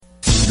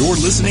You're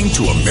listening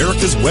to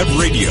America's Web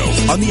Radio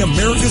on the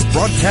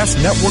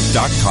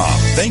AmericasBroadcastNetwork.com.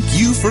 Thank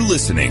you for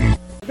listening.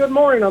 Good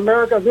morning,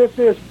 America. This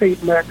is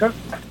Pete Mecca,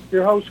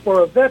 your host for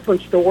A Veteran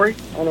Story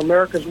on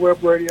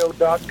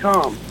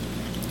AmericasWebRadio.com.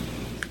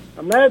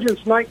 Imagine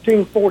it's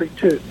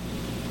 1942.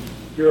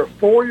 You're a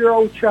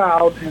 4-year-old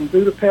child in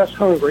Budapest,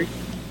 Hungary,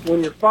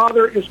 when your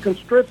father is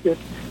conscripted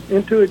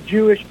into a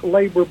Jewish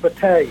labor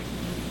battalion.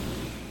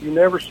 You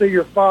never see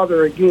your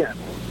father again.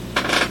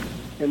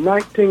 In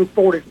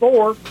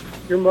 1944,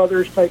 your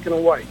mother is taken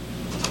away.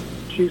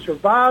 She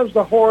survives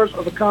the horrors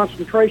of a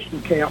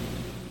concentration camp,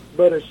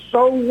 but is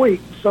so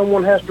weak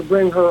someone has to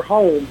bring her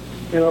home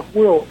in a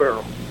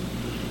wheelbarrow.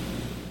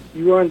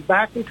 You run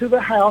back into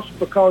the house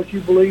because you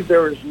believe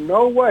there is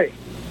no way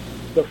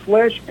the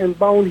flesh and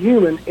bone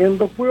human in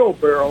the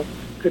wheelbarrow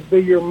could be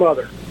your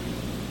mother.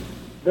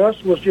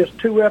 Thus was just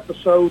 2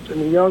 episodes in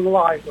the young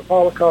life of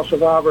Holocaust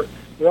survivor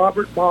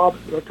Robert Bob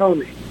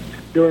Ratonyi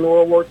during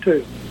World War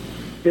II.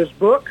 His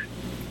book,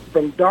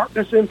 From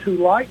Darkness into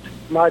Light,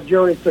 My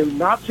Journey Through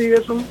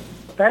Nazism,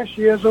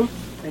 Fascism,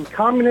 and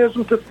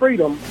Communism to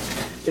Freedom,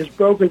 is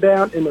broken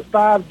down into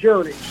 5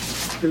 journeys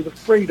through the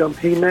freedom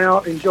he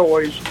now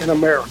enjoys in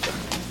America.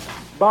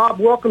 Bob,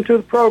 welcome to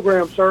the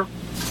program, sir.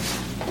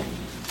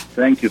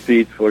 Thank you,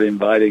 Pete, for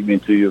inviting me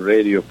to your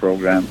radio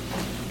program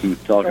to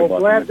talk about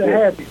glad to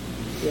have you.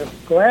 Yeah,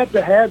 glad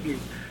to have you.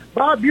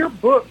 Bob, your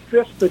book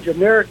fits the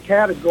generic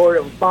category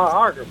of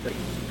biography,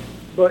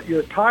 but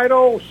your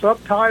title,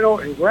 subtitle,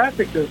 and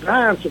graphic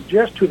design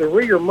suggest to the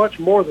reader much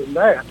more than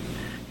that.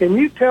 Can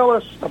you tell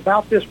us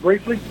about this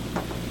briefly?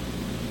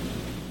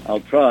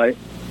 I'll try.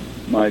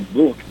 My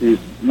book is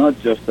not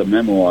just a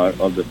memoir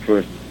of the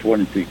first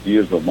 26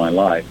 years of my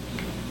life.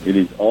 It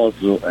is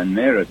also a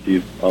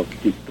narrative of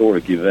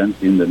historic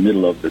events in the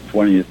middle of the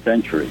 20th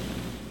century.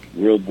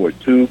 World War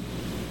II,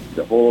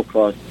 the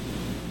Holocaust,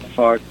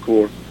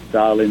 hardcore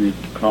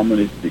Stalinist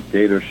communist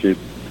dictatorship,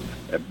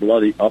 a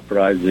bloody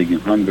uprising in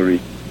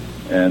Hungary,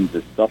 and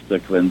the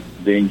subsequent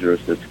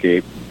dangerous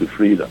escape to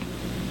freedom.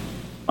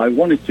 I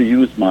wanted to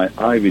use my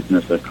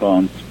eyewitness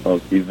accounts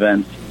of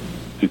events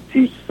to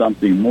teach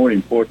something more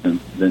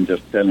important than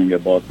just telling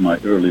about my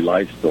early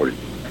life story.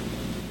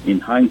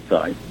 In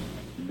hindsight,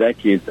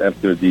 decades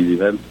after these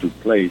events took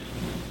place,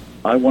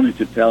 I wanted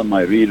to tell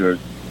my readers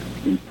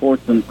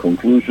important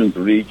conclusions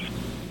reached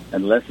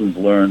and lessons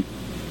learned,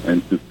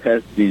 and to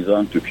pass these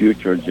on to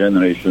future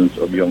generations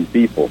of young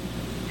people.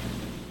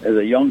 As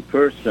a young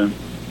person,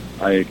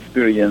 I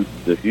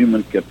experienced the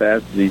human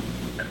capacity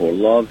for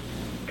love,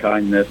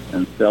 kindness,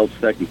 and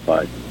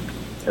self-sacrifice,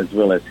 as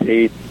well as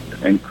hate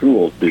and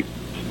cruelty.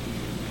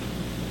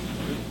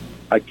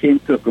 I came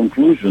to a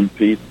conclusion,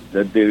 Pete,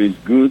 that there is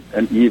good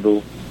and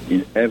evil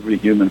in every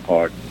human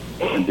heart,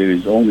 and there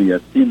is only a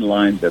thin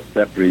line that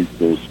separates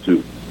those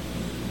two.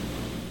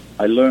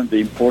 I learned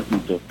the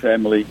importance of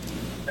family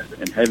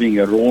and having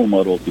a role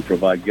model to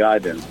provide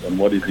guidance on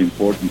what is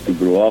important to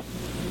grow up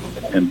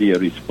and be a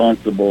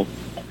responsible,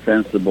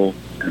 sensible,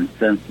 and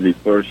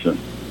sensitive person.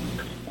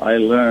 I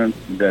learned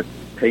that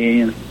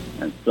pain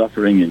and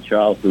suffering in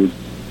childhood,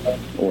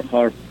 or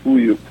how poor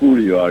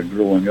you are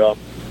growing up,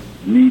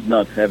 need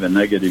not have a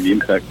negative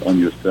impact on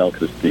your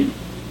self-esteem.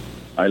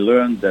 I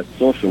learned that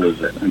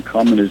socialism and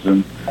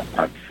communism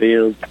are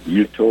failed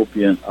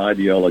utopian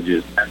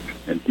ideologies,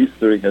 and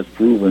history has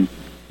proven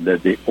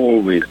that they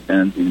always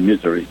end in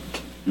misery,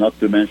 not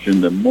to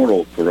mention the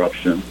moral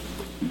corruption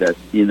that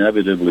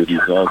inevitably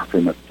results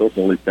from a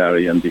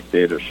totalitarian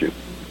dictatorship.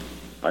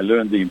 I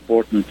learned the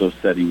importance of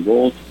setting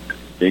goals,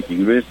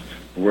 taking risks,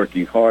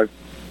 working hard,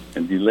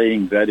 and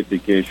delaying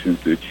gratification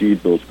to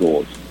achieve those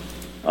goals.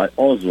 I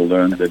also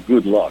learned that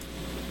good luck,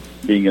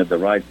 being at the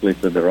right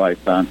place at the right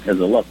time, has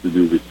a lot to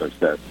do with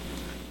success.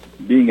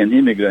 Being an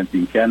immigrant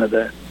in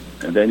Canada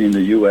and then in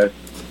the U.S.,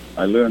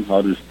 I learned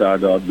how to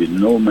start out with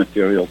no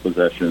material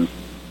possessions,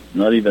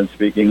 not even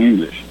speaking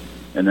English,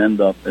 and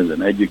end up as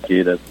an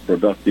educated,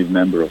 productive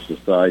member of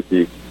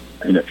society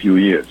in a few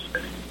years.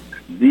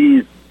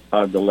 These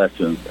are the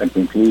lessons and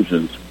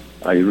conclusions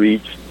I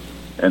reached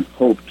and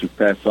hope to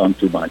pass on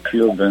to my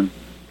children,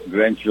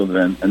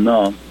 grandchildren, and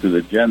now to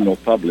the general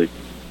public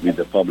with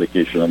the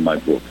publication of my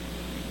book.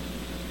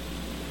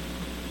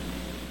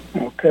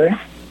 Okay.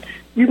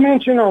 You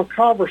mentioned on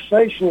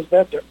Conversations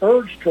that the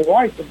urge to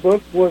write the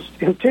book was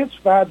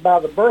intensified by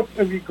the birth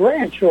of your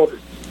grandchildren.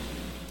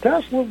 Tell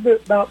us a little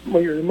bit about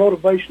your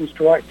motivations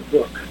to write the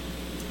book.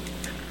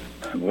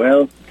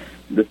 Well,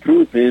 the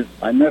truth is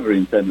I never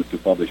intended to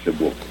publish a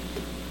book.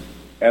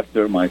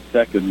 After my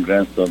second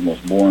grandson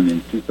was born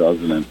in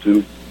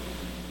 2002,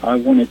 I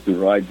wanted to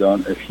write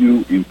down a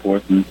few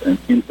important and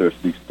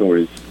interesting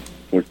stories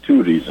for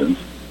 2 reasons.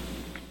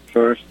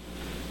 First,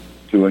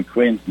 to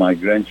acquaint my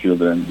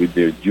grandchildren with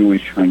their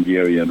Jewish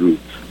Hungarian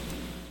roots.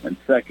 And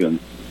second,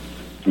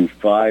 through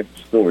 5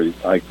 stories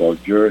I call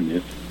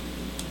journeys,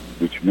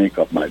 which make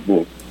up my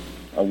book,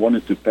 I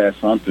wanted to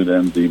pass on to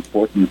them the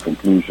important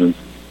conclusions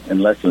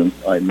and lessons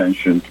I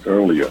mentioned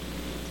earlier.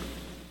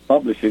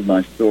 Publishing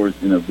my stories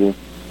in a book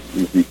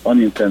is the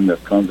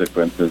unintended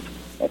consequences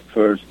of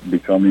first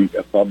becoming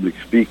a public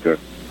speaker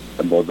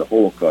about the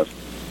Holocaust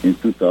in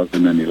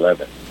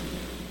 2011.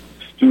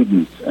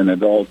 Students and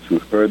adults who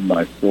heard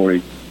my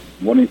story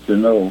wanted to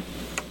know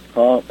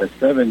how a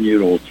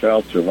 7-year-old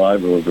child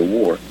survivor of the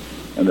war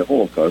and the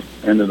Holocaust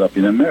ended up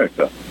in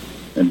America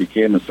and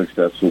became a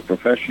successful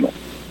professional.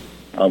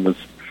 I was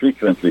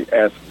frequently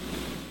asked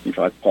if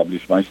I'd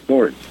publish my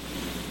stories,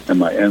 and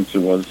my answer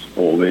was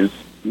always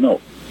no.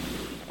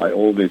 I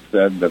always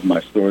said that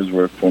my stories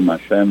were for my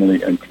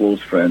family and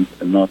close friends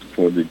and not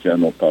for the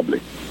general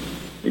public.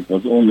 It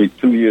was only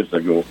 2 years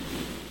ago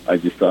I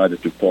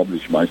decided to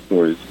publish my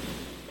stories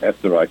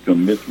after I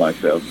convinced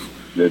myself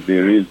that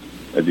there is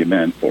a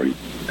demand for it.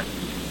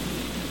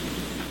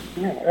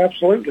 Yeah,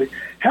 absolutely.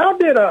 How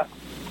did a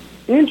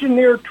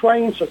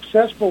engineer-trained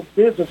successful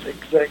business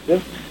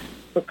executive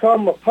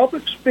become a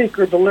public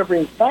speaker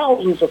delivering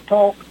thousands of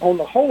talks on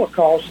the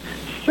Holocaust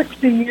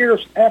 60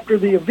 years after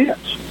the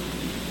events?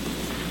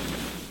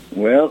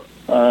 Well,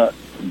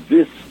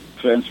 this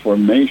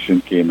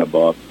transformation came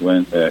about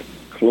when a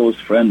close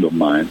friend of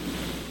mine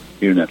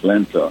here in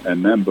Atlanta, a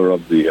member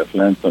of the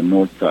Atlanta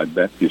Northside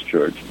Baptist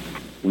Church,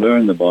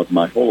 learned about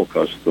my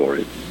Holocaust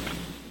story.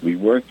 We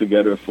worked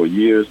together for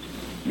years.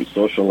 We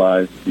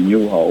socialized. He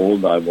knew how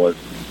old I was,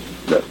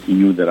 that he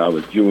knew that I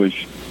was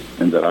Jewish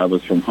and that I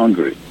was from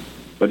Hungary.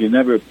 But he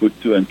never put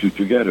two and two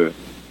together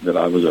that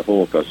I was a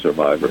Holocaust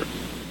survivor,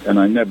 and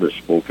I never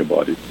spoke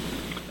about it.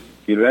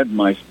 He read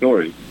my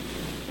story,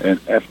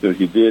 and after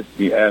he did,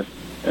 he asked,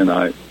 and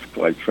I,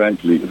 quite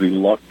frankly,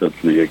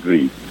 reluctantly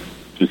agreed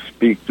to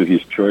speak to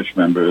his church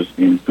members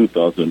in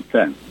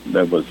 2010.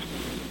 That was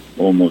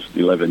almost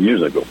 11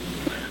 years ago.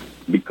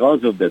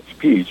 Because of that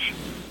speech,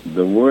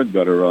 the word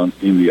got around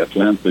in the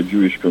Atlanta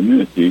Jewish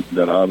community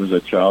that I was a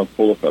child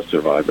Holocaust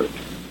survivor.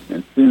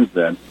 And since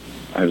then,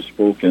 I have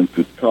spoken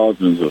to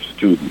thousands of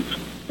students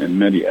and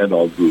many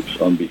adult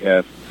groups on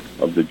behalf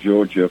of the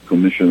Georgia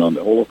Commission on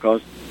the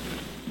Holocaust,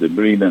 the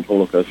Bremen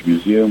Holocaust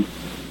Museum,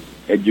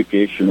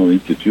 educational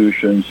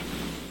institutions,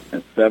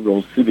 and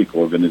several civic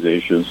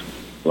organizations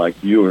like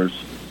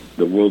yours,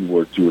 the World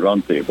War II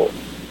Roundtable.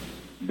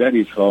 That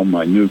is how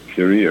my new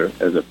career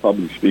as a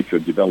public speaker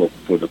developed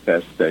for the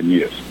past 10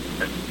 years.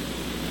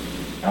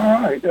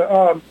 All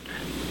right.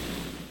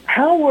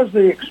 How was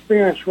the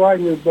experience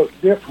writing your book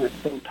different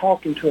from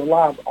talking to a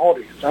live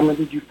audience? I mean,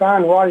 did you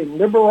find writing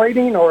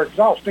liberating or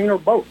exhausting or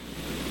both?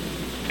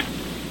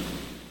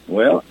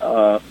 Well,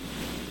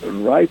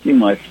 writing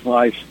my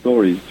 5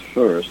 stories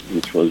first,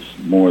 which was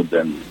more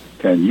than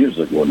 10 years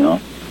ago now,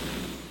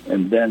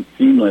 and then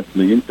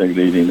seamlessly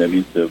integrating them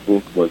into a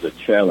book was a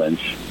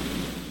challenge,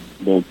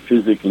 both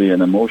physically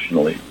and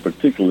emotionally,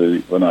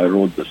 particularly when I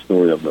wrote the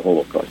story of the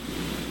Holocaust.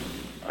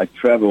 I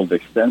traveled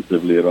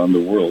extensively around the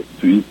world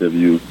to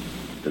interview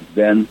the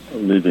then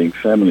living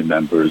family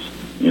members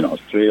in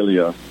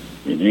Australia,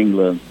 in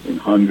England, in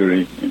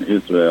Hungary, in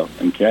Israel,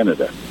 and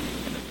Canada.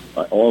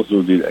 I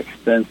also did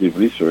extensive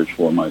research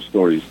for my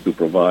stories to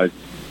provide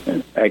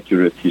an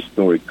accurate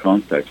historic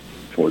context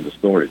for the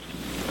stories.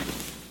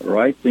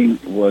 Writing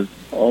was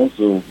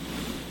also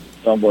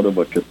somewhat of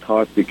a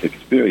cathartic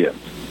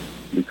experience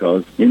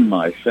because in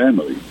my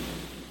family,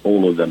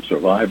 all of them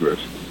survivors,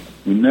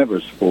 we never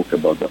spoke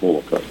about the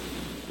Holocaust.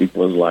 It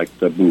was like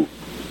taboo.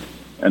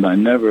 And I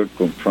never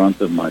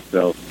confronted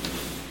myself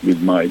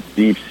with my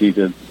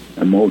deep-seated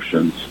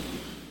emotions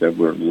that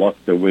were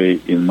locked away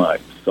in my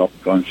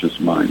subconscious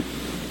mind.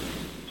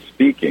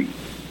 Speaking,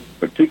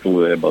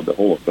 particularly about the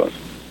Holocaust,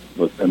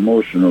 was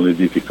emotionally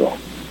difficult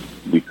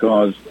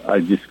because I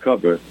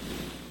discovered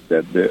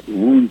that the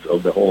wounds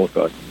of the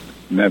Holocaust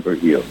never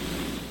healed.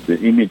 The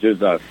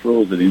images are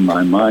frozen in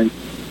my mind,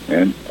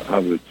 and I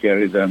will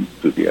carry them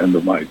to the end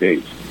of my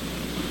days.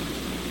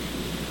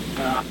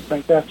 I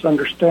think that's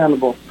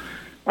understandable.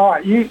 All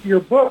right, your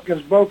book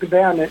is broken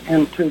down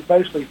into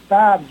basically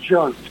 5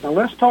 journeys. Now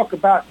let's talk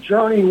about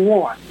Journey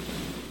 1.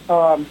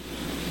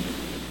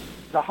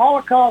 The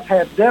Holocaust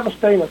had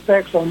devastating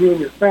effects on you and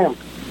your family.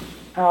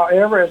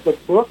 However, as the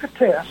book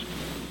attests,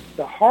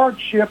 the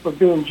hardship of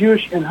being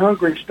Jewish in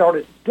Hungary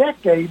started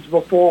decades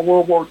before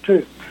World War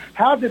II.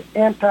 How did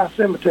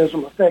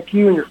anti-Semitism affect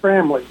you and your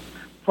family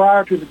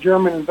prior to the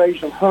German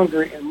invasion of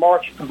Hungary in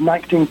March of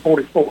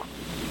 1944?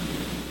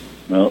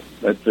 Well,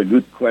 that's a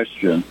good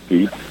question,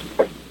 Pete.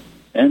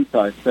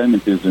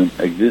 Anti-Semitism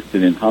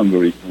existed in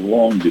Hungary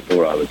long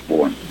before I was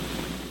born.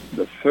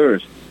 The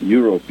first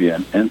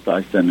European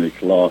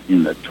anti-Semitic law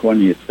in the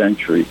 20th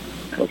century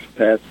was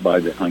passed by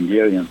the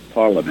Hungarian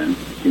parliament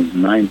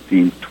in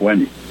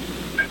 1920.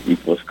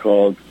 It was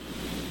called,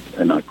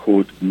 and I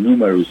quote,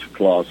 numerus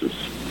clausus,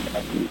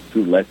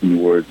 2 Latin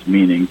words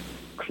meaning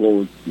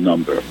closed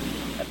number.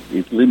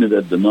 It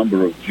limited the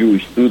number of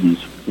Jewish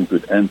students who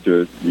could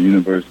enter the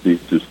university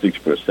to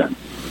 6%.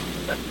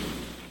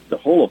 The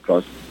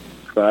Holocaust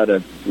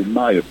started, in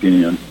my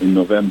opinion, in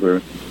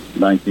November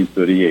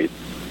 1938,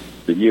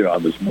 the year I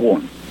was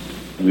born,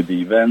 with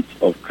the events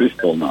of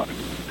Kristallnacht,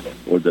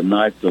 or the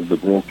Nights of the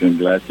Broken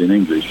Glass in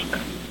English,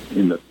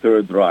 in the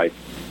Third Reich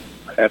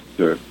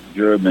after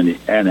Germany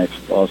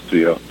annexed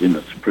Austria in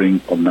the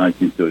spring of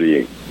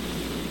 1938.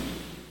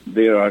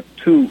 There are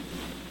two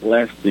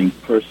lasting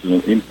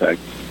personal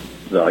impacts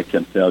that I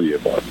can tell you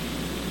about.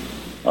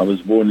 I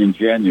was born in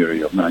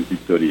January of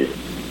 1938.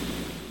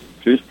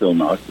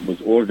 Kristallnacht was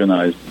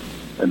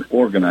an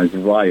organized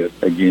riot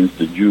against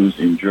the Jews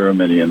in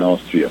Germany and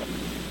Austria.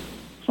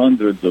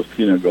 Hundreds of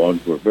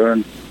synagogues were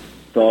burned,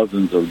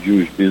 thousands of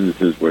Jewish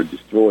businesses were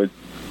destroyed,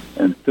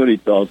 and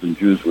 30,000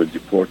 Jews were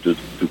deported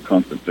to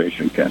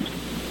concentration camps.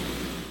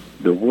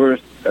 The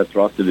worst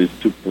atrocities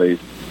took place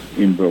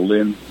in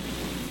Berlin,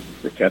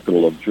 the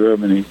capital of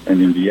Germany,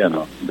 and in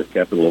Vienna, the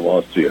capital of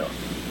Austria.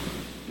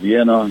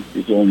 Vienna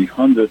is only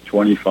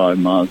 125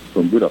 miles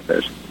from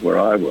Budapest, where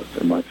I was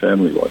and my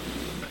family was.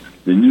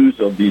 The news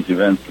of these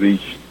events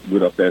reached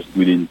Budapest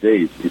within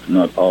days, if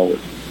not hours.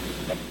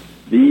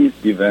 These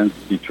events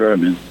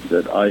determined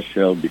that I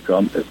shall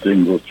become a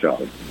single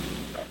child,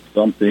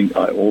 something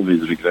I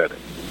always regretted.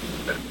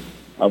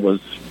 I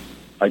was,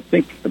 I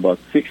think, about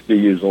 60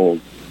 years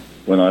old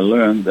when I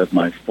learned that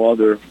my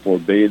father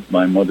forbade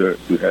my mother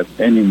to have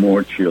any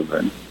more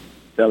children,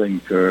 telling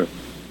her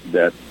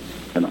that,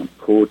 and I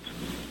quote,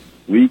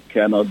 "We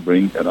cannot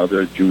bring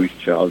another Jewish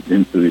child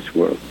into this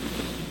world."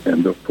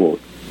 End of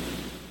quote.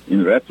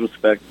 In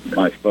retrospect,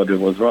 my father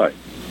was right.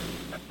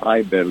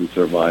 I barely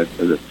survived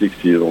as a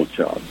 6-year-old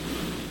child.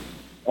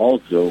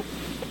 Also,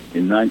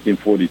 in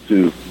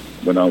 1942,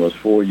 when I was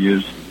 4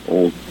 years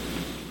old,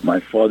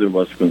 my father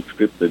was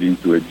conscripted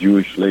into a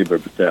Jewish labor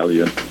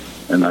battalion,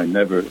 and I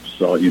never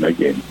saw him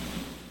again.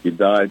 He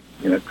died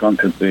in a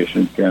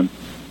concentration camp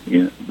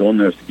in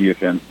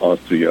Donnerskirchen,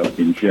 Austria,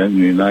 in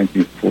January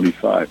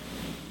 1945,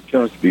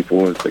 just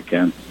before the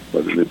camp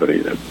was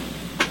liberated.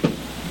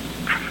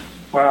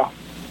 Wow.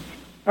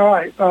 All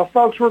right,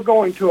 folks, we're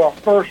going to our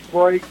first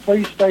break.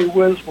 Please stay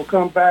with us. We'll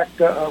come back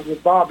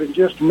with Bob in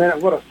just a minute.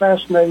 What a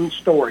fascinating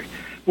story.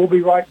 We'll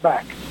be right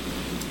back.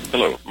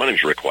 Hello, my name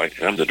is Rick White,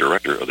 and I'm the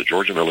director of the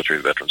Georgia Military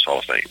Veterans Hall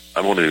of Fame.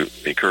 I want to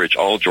encourage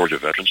all Georgia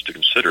veterans to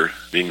consider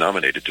being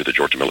nominated to the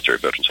Georgia Military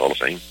Veterans Hall of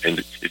Fame. And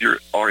if you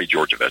are a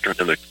Georgia veteran,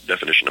 and the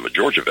definition of a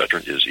Georgia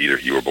veteran is either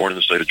you were born in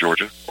the state of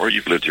Georgia, or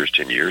you've lived here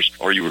 10 years,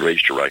 or you were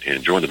raised to right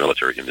and joined the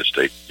military in this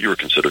state, you are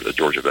considered a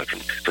Georgia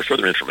veteran. For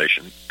further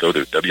information, go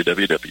to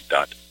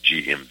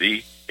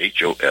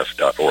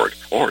www.gmvhof.org,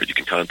 or you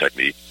can contact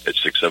me at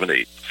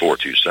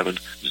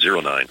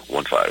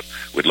 678-427-0915.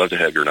 We'd love to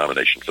have your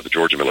nomination for the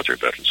Georgia Military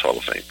Veterans Hall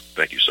of Fame.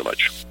 Thank you so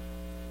much.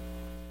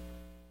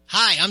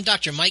 Hi, I'm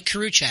Dr. Mike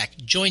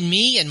Karuchak. Join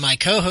me and my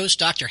co-host,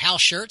 Dr. Hal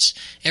Schertz,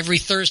 every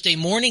Thursday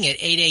morning at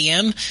 8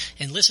 a.m.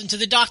 and listen to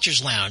the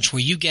Doctor's Lounge,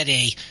 where you get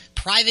a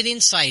private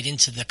insight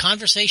into the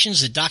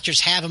conversations that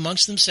doctors have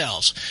amongst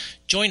themselves.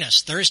 Join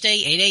us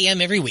Thursday, 8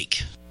 a.m. every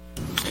week.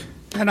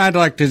 And I'd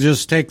like to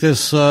just take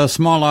this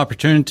small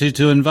opportunity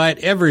to invite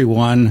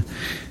everyone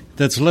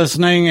that's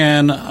listening,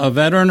 and a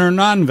veteran or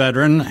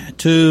non-veteran,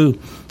 to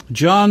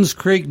Johns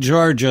Creek,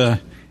 Georgia,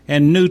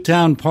 and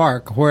Newtown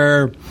Park,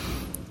 where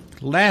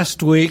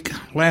last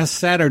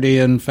Saturday,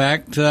 in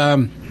fact,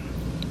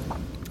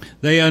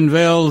 they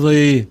unveiled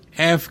the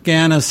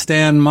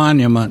Afghanistan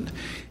Monument.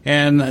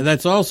 And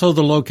that's also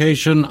the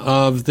location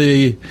of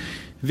the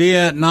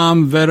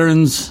Vietnam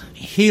Veterans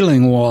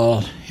Healing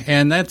Wall.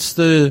 And that's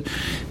the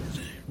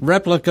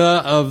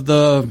replica of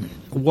the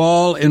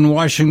wall in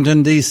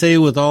Washington, D.C.,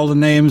 with all the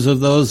names of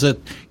those that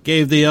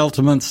gave the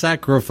ultimate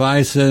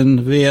sacrifice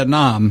in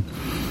Vietnam.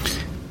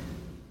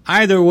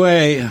 Either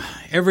way,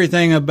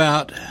 everything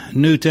about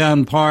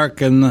Newtown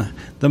Park and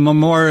the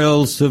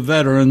memorials to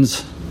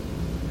veterans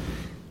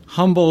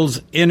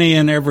humbles any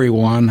and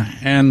everyone.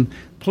 And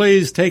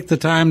please take the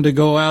time to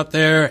go out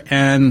there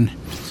and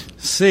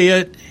see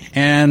it.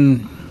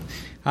 And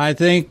I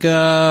think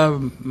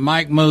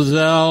Mike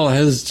Moselle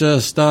has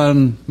just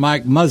done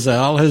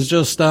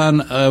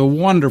a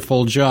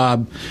wonderful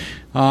job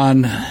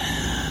on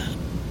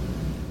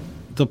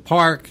the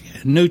park,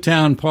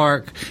 Newtown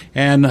Park,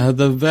 and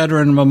the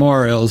veteran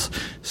memorials.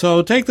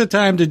 So take the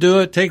time to do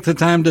it. Take the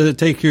time to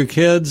take your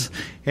kids.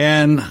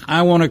 And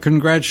I want to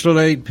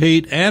congratulate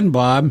Pete and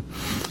Bob,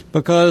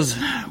 because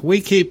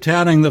we keep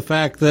touting the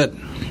fact that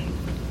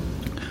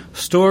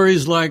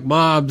stories like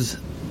Bob's,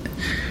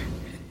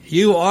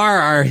 you are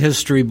our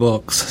history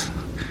books.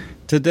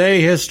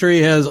 Today,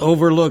 history has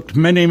overlooked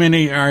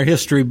many, our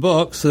history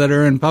books that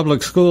are in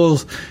public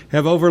schools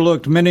have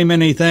overlooked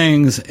many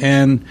things,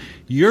 and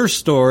your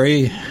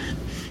story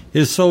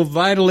is so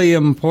vitally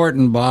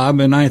important, Bob,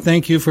 and I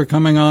thank you for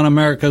coming on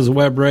America's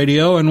Web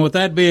Radio. And with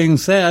that being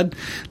said,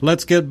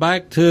 let's get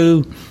back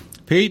to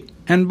Pete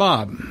and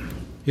Bob.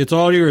 It's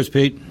all yours,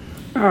 Pete.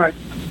 All right.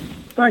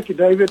 Thank you,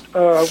 David.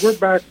 We're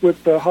back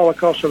with the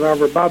Holocaust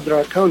survivor, Bob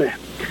Ratonyi.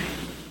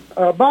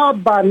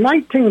 Bob, by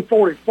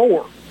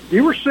 1944,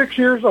 you were 6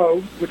 years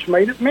old, which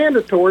made it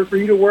mandatory for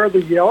you to wear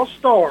the yellow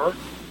star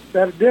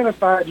that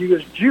identified you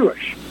as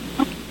Jewish.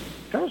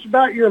 Tell us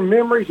about your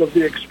memories of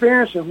the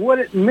experience and what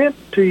it meant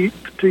to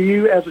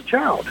you as a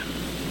child.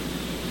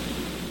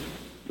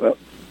 Well,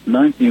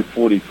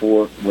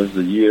 1944 was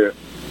the year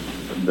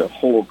the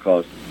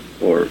Holocaust,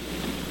 or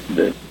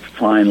the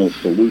final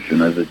solution,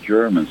 as the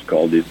Germans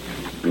called it,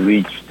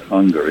 reached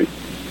Hungary.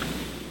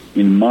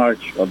 In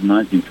March of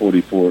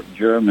 1944,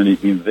 Germany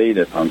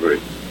invaded Hungary,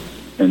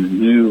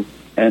 and new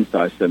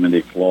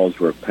anti-Semitic laws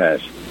were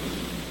passed.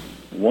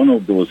 One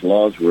of those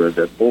laws were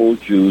that all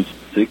Jews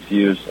 6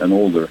 years and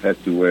older had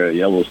to wear a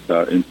yellow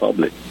star in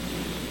public.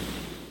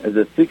 As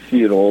a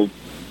 6-year-old,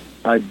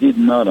 I did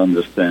not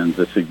understand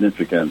the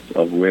significance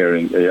of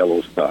wearing a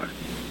yellow star.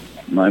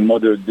 My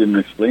mother didn't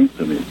explain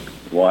to me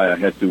why I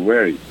had to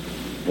wear it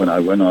when I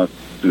went out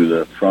to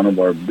the front of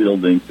our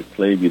building to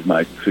play with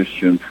my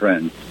Christian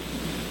friends.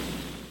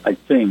 I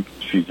think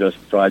she just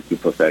tried to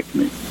protect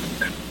me.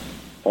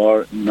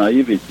 Our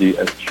naivety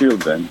as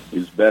children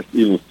is best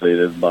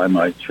illustrated by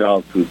my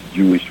childhood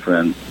Jewish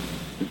friend.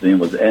 His name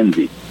was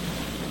Andy.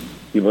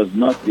 He was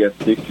not yet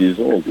 6 years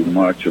old in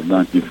March of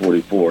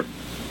 1944,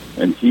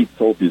 and he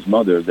told his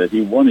mother that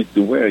he wanted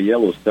to wear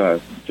yellow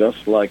stars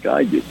just like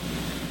I did,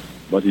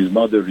 but his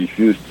mother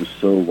refused to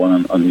sew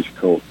one on his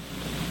coat.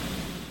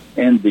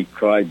 Andy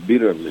cried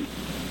bitterly,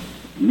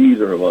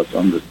 neither of us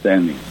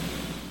understanding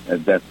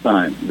at that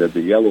time that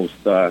the yellow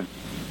star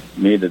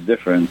made a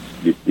difference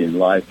between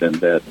life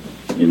and death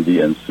in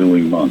the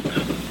ensuing months.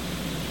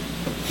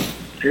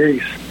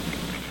 Jeez.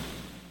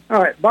 All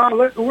right, Bob,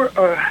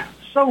 we're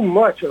so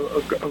much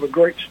of a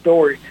great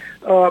story.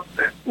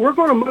 We're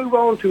going to move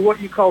on to what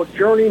you call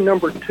journey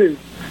number 2,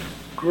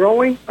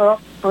 growing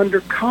up under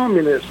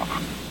communism.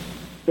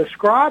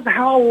 Describe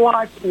how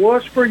life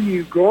was for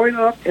you growing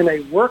up in a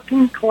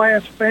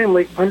working-class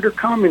family under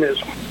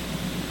communism.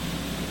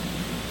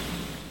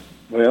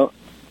 Well,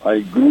 I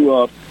grew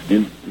up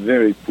in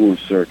very poor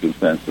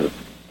circumstances,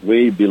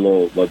 way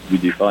below what we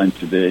define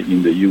today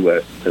in the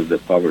U.S. as the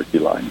poverty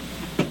line.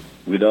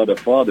 Without a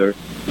father,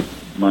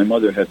 my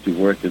mother had to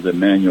work as a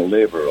manual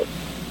laborer.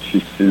 She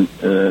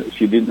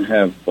didn't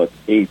have but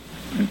 8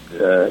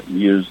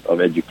 years of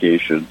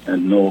education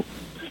and no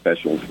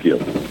special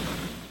skills.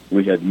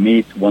 We had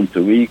meat once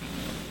a week,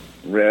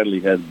 rarely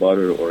had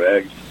butter or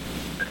eggs,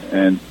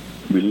 and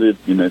we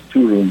lived in a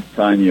 2-room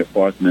tiny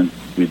apartment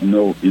with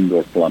no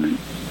indoor plumbing.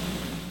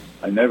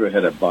 I never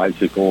had a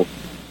bicycle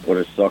or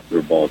a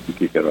soccer ball to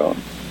kick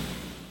around.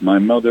 My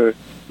mother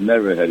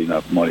never had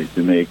enough money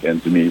to make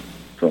ends meet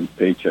from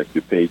paycheck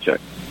to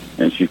paycheck,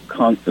 and she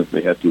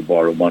constantly had to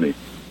borrow money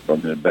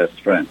from her best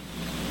friend.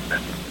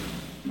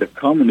 The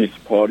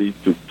Communist Party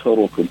took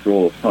total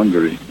control of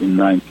Hungary in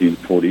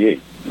 1948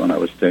 when I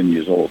was 10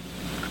 years old.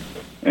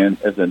 And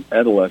as an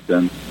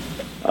adolescent,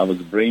 I was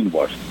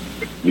brainwashed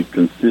with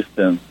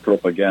consistent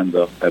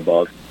propaganda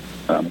about,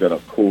 I'm going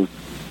to quote,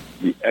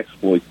 the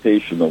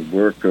exploitation of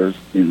workers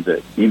in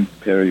the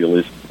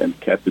imperialist and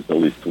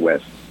capitalist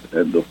West,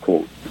 end of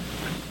quote,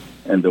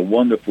 and the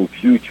wonderful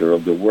future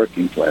of the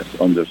working class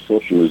under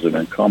socialism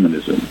and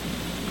communism.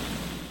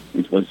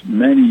 It was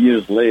many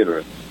years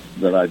later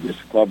that I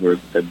discovered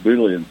a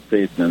brilliant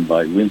statement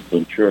by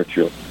Winston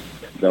Churchill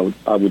that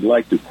I would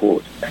like to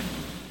quote.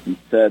 He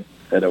said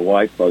at a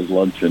White House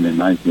luncheon in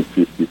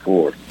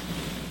 1954,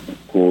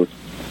 quote,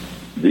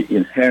 "The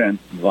inherent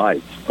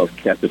vice of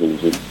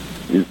capitalism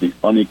is the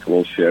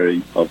unequal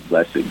sharing of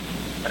blessings.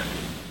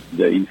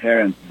 The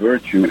inherent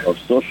virtue of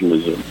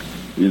socialism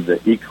is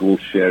the equal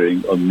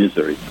sharing of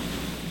misery."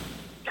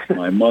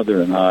 My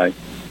mother and I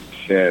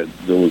shared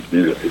those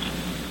miseries.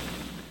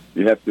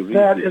 You have to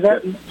read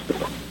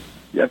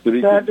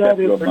this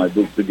chapter of my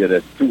book to get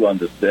a true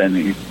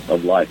understanding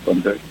of life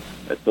under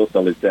a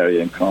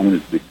totalitarian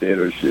communist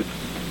dictatorship.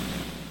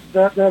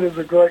 That is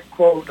a great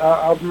quote.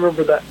 I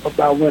remember that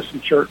about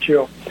Winston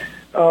Churchill.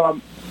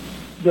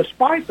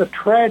 Despite the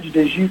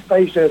tragedies you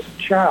faced as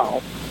a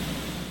child,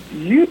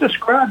 you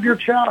described your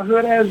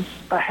childhood as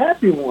a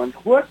happy one.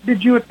 What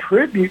did you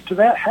attribute to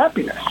that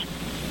happiness?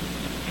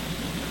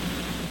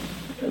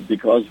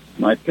 Because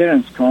my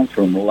parents come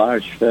from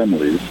large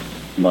families.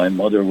 My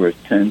mother were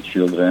 10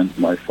 children.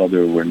 My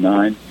father were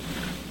 9.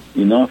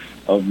 Enough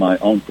of my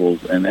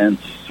uncles and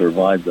aunts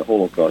survived the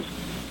Holocaust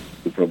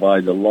to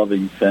provide a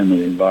loving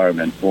family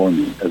environment for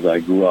me as I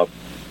grew up,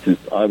 since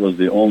I was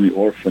the only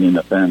orphan in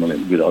a family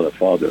without a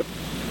father.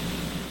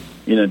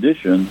 In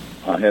addition,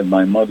 I had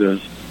my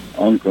mother's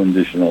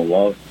unconditional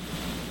love,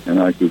 and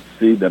I could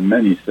see the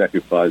many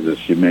sacrifices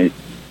she made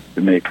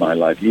to make my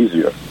life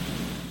easier.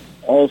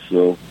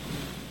 Also,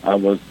 I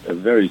was a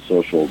very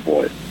social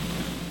boy,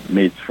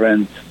 made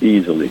friends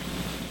easily.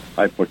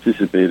 I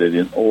participated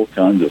in all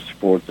kinds of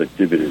sports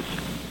activities.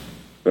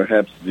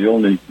 Perhaps the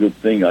only good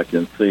thing I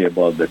can say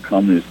about the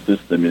communist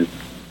system is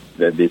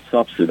that they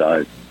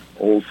subsidized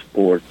all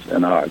sports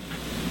and arts.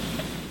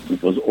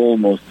 It was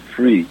almost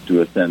free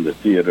to attend the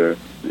theater,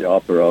 the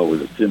opera, or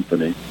the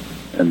symphony,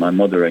 and my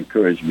mother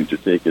encouraged me to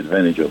take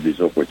advantage of these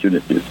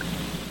opportunities.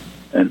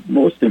 And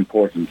most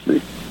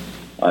importantly,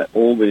 I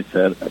always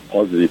had a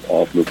positive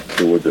outlook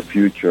toward the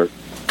future,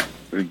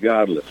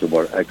 regardless of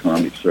our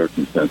economic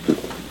circumstances.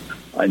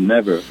 I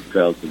never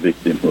felt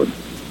victimhood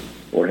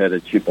or had a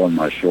chip on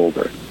my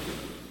shoulder.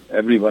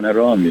 Everyone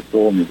around me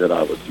told me that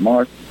I was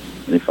smart,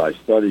 and if I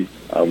studied,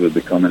 I would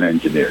become an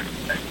engineer.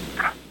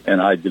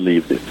 And I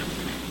believed it.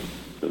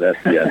 So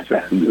that's the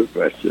answer to your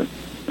question.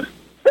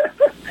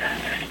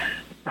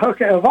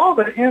 Okay, of all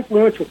the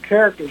influential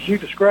characters you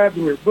described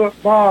in your book,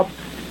 Bob,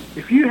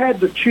 if you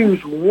had to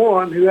choose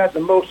one who had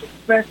the most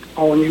effect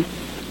on you,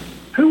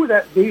 who would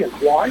that be and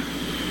why?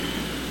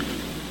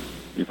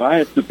 If I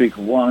had to pick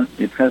one,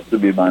 it has to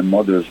be my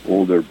mother's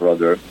older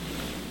brother,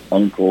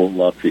 Uncle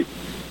Luffy,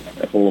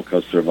 a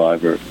Holocaust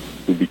survivor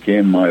who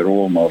became my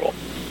role model.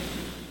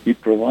 He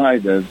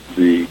provided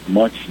the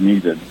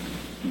much-needed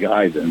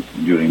guidance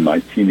during my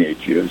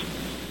teenage years.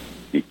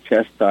 He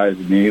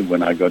chastised me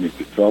when I got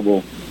into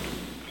trouble,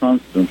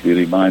 constantly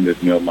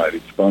reminded me of my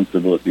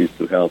responsibilities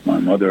to help my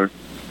mother,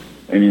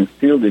 and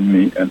instilled in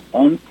me an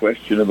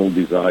unquestionable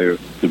desire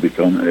to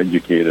become an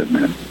educated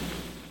man.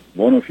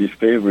 One of his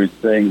favorite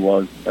sayings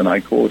was, and I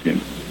quote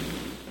him,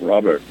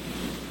 "Robert,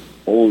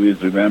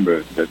 always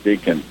remember that they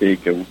can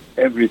take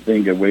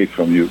everything away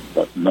from you,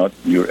 but not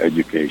your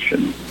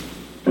education."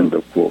 End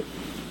of quote.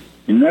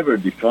 He never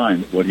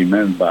defined what he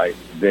meant by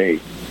they,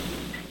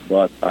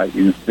 but I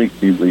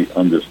instinctively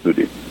understood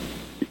it.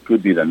 It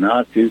could be the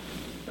Nazis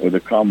or the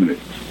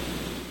communists.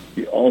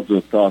 He also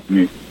taught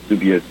me to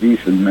be a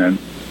decent man.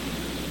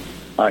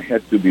 I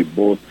had to be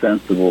both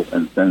sensible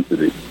and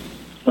sensitive,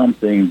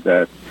 something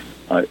that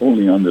I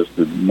only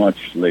understood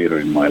much later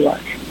in my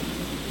life.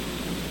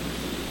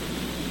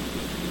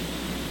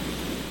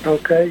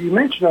 Okay, you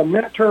mentioned a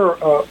mentor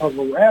of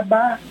a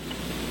rabbi.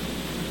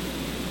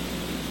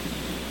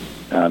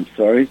 I'm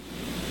sorry?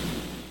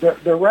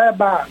 The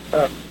rabbi,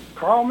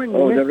 Carlman,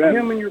 you mentioned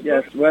him in your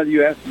yes, book? well,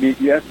 you asked me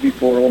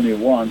for only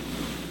one.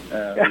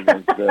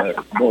 It was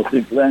most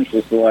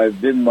influential, so I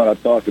didn't want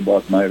to talk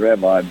about my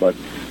rabbi, but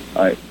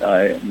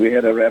we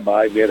had a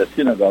rabbi, we had a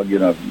synagogue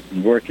in a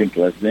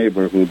working-class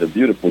neighborhood, a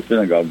beautiful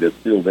synagogue that's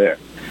still there.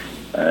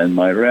 And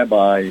my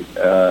rabbi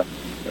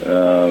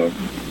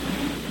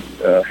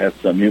had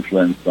some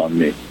influence on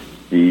me.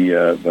 He,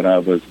 when I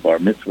was bar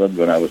mitzvah,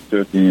 when I was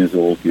 13 years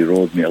old, he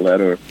wrote me a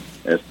letter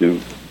as to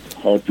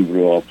how to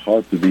grow up,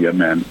 how to be a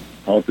man,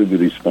 how to be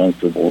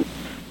responsible,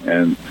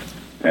 and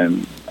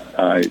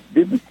I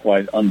didn't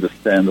quite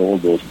understand all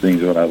those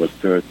things when I was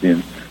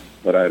 13,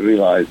 but I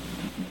realized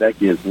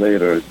decades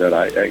later that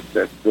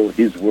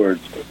his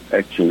words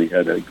actually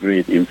had a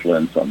great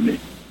influence on me.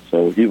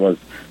 So he was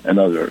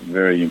another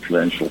very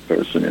influential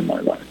person in my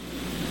life.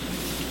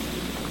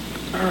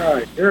 All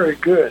right, very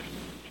good.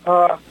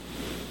 Now,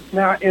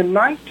 in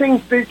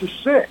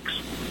 1956,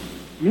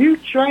 you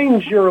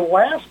changed your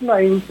last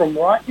name from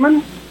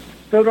Reichman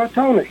to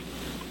Ratonyi.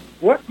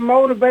 What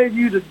motivated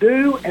you to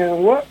do,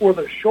 and what were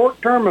the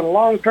short-term and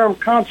long-term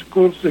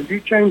consequences of you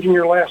changing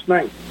your last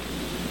name?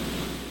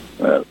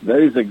 Well, that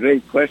is a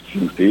great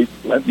question, Pete.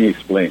 Let me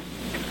explain.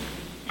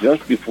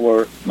 Just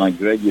before my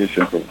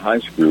graduation from high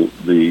school,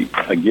 the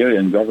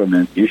Hungarian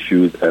government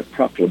issued a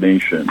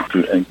proclamation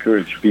to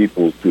encourage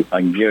people to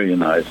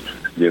Hungarianize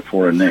their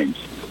foreign names.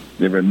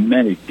 There were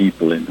many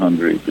people in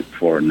Hungary with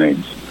foreign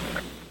names.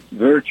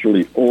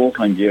 Virtually all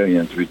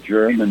Hungarians with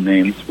German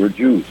names were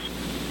Jews.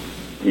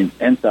 In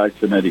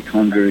anti-Semitic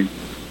Hungary,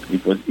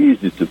 it was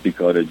easy to pick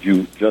out a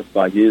Jew just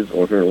by his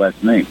or her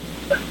last name.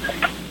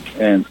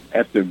 And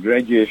after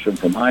graduation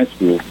from high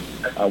school,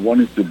 I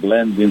wanted to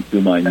blend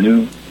into my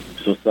new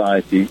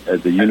society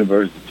at the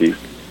university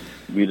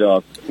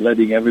without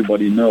letting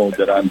everybody know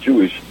that I'm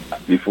Jewish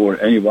before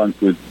anyone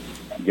could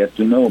get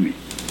to know me.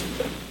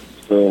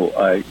 So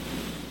I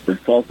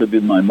consulted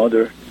with my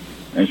mother,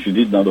 and she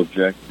did not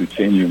object to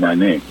changing my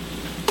name.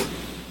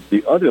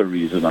 The other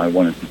reason I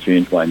wanted to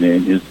change my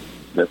name is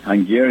that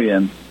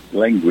Hungarian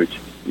language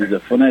is a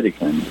phonetic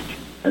language,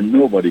 and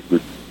nobody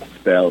could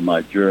spell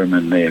my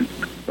German name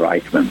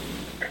Reichman.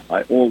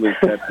 I always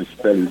had to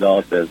spell it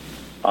out as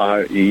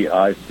Reichmann.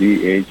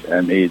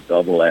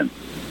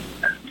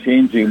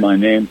 Changing my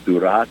name to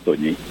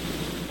Ratonyi,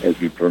 as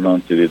we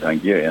pronounce it in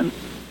Hungarian,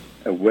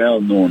 a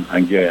well-known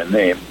Hungarian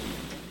name,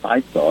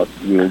 I thought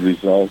will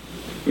result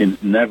in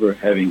never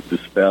having to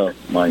spell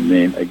my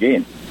name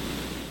again.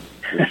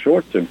 The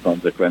short-term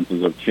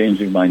consequences of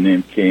changing my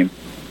name came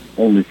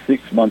only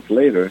 6 months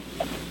later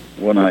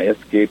when I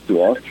escaped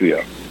to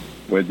Austria,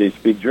 where they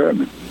speak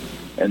German,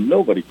 and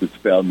nobody could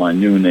spell my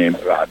new name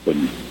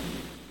Ratonyi.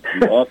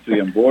 The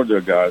Austrian border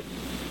guard,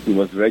 who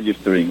was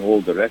registering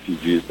all the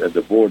refugees at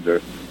the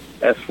border,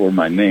 asked for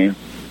my name,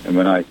 and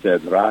when I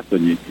said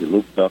Ratonyi, he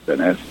looked up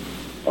and asked,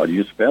 "How do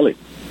you spell it?"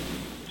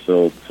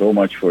 So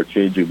much for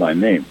changing my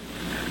name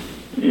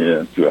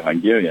to a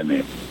Hungarian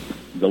name.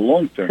 The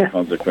long-term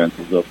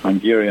consequences of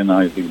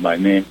Hungarianizing my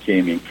name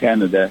came in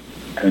Canada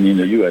and in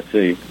the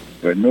USA,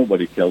 where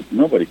nobody can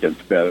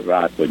spell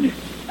Ratonyi,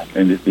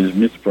 and it is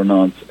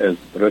mispronounced as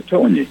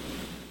Ratonyi.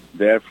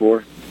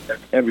 Therefore,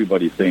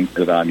 everybody thinks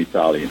that I'm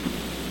Italian.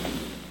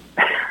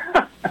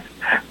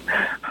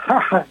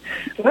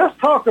 Let's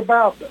talk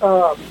about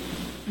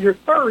your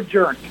third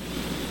journey,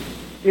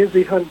 is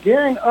the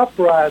Hungarian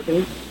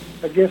uprising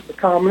against the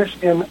communists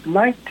in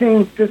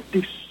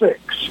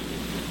 1956.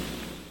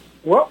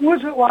 What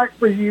was it like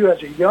for you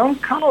as a young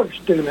college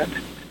student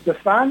to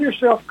find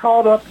yourself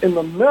caught up in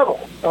the middle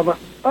of an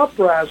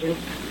uprising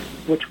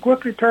which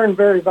quickly turned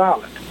very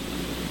violent?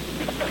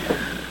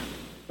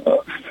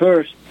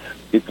 First,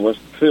 it was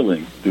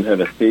thrilling to have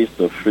a taste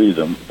of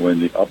freedom when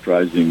the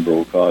uprising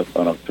broke out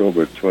on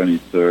October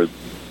 23rd,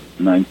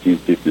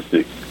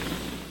 1956.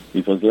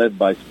 It was led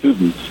by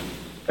students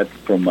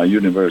from my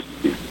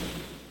university.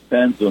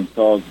 Tens of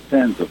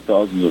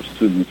thousands of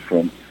students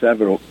from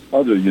several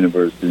other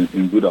universities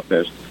in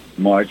Budapest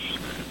marched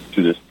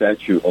to the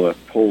statue of a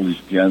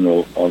Polish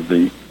general of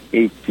the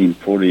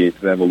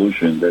 1848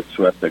 revolution that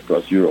swept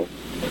across Europe.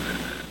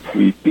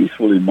 We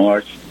peacefully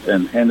marched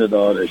and handed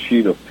out a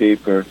sheet of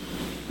paper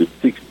with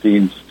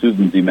 16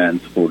 student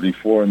demands for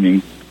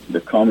reforming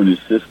the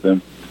communist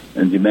system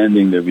and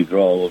demanding the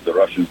withdrawal of the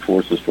Russian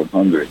forces from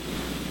Hungary.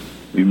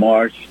 We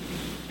marched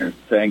and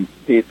sang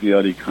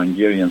patriotic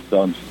Hungarian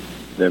songs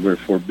that were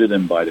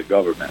forbidden by the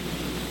government.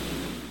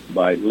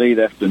 By late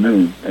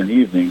afternoon and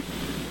evening,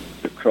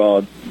 the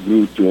crowd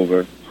grew to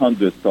over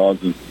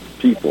 100,000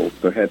 people,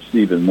 perhaps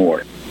even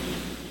more.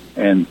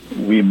 And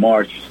we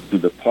marched to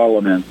the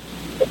parliament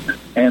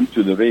and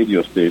to the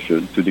radio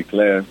station to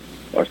declare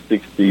our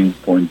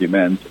 16-point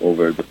demands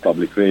over the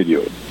public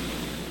radio.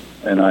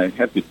 And I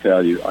have to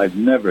tell you, I've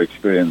never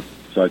experienced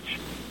such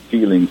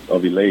feelings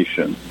of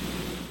elation,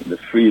 the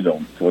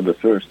freedom for the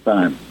first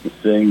time to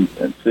sing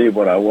and say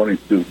what I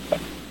wanted to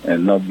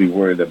and not be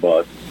worried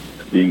about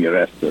being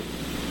arrested.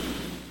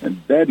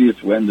 And that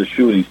is when the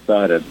shooting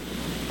started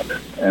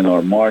and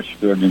our march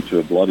turned into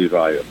a bloody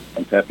riot.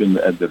 It happened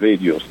at the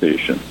radio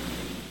station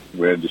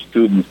where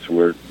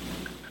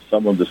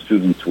some of the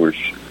students were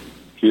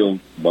killed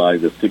by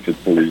the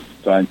secret police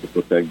trying to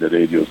protect the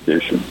radio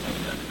station.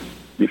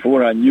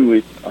 Before I knew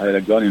it, I had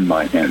a gun in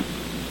my hand.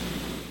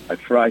 I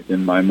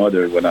frightened my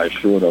mother when I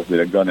showed up with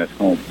a gun at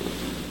home.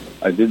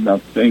 I did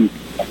not think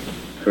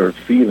her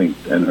feelings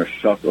and her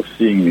shock of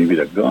seeing me with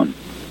a gun.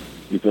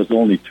 It was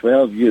only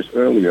 12 years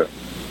earlier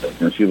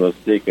when she was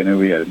taken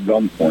away at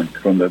gunpoint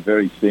from the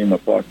very same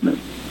apartment.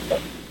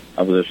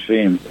 I was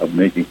ashamed of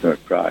making her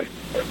cry.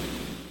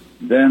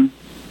 Then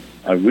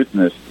I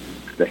witnessed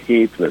the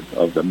hatred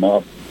of the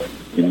mob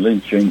in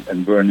lynching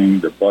and burning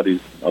the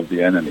bodies of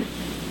the enemy,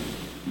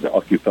 the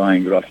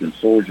occupying Russian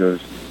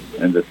soldiers,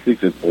 and the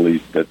secret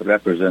police that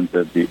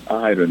represented the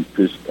iron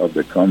fist of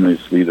the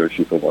communist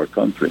leadership of our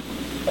country.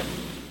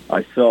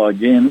 I saw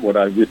again what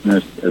I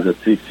witnessed as a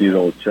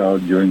 6-year-old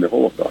child during the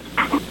Holocaust,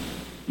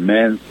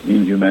 man's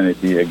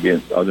inhumanity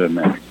against other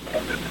men.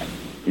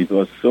 It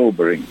was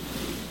sobering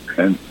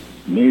and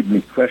made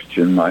me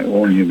question my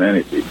own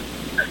humanity.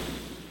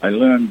 I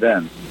learned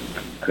then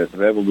that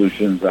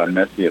revolutions are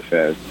messy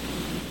affairs,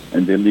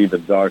 and they leave a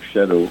dark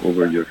shadow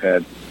over your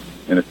head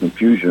and a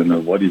confusion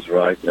of what is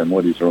right and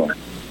what is wrong.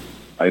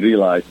 I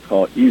realized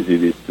how easy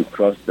it is to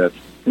cross that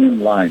thin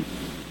line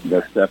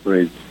that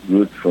separates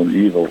good from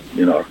evil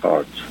in our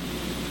hearts.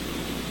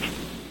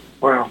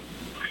 Wow.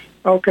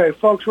 Okay,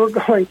 folks, we're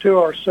going to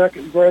our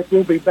second break.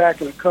 We'll be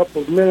back in a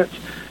couple of minutes.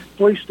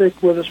 Please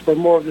stick with us for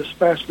more of this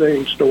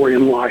fascinating story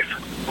in life.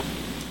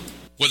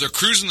 Whether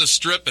cruising the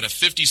strip in a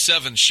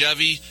 57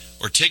 Chevy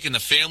or taking the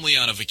family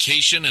on a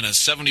vacation in a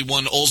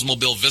 71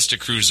 Oldsmobile Vista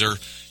Cruiser,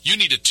 you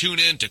need to tune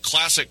in to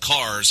Classic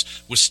Cars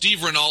with Steve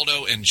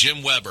Ronaldo and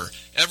Jim Weber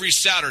every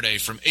Saturday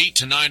from 8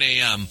 to 9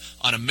 a.m.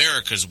 on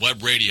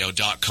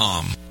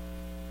americaswebradio.com.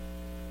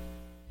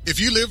 If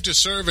you live to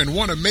serve and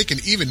want to make an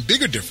even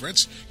bigger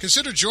difference,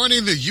 consider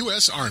joining the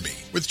U.S. Army.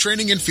 With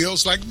training in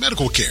fields like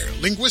medical care,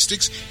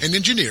 linguistics, and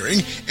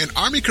engineering, an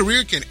Army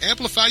career can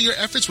amplify your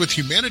efforts with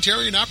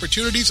humanitarian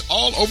opportunities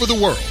all over the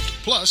world.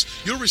 Plus,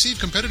 you'll receive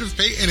competitive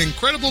pay and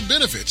incredible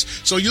benefits,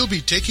 so you'll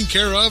be taken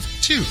care of,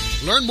 too.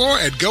 Learn more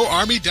at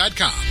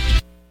GoArmy.com.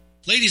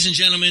 Ladies and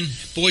gentlemen,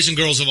 boys and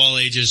girls of all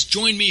ages,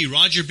 join me,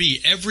 Roger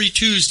B., every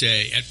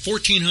Tuesday at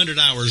 1400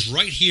 hours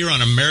right here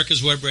on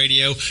America's Web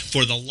Radio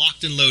for the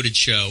Locked and Loaded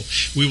Show.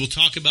 We will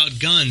talk about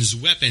guns,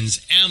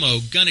 weapons, ammo,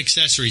 gun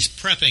accessories,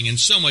 prepping, and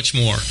so much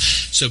more.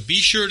 So be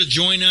sure to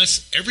join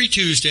us every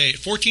Tuesday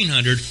at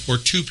 1400 or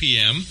 2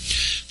 p.m.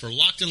 for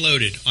Locked and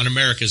Loaded on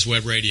America's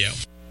Web Radio.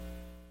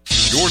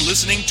 You're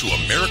listening to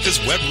America's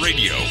Web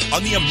Radio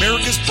on the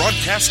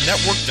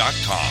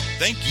AmericasBroadcastNetwork.com.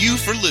 Thank you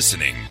for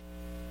listening.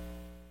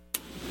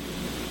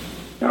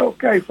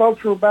 Okay,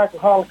 folks, we're back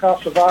with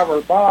Holocaust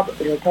survivor Bob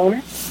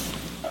Ratonyi.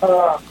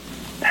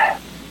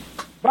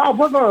 Bob,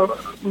 we're going to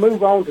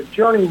move on to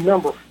journey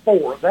number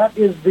 4. That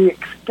is the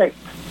escape.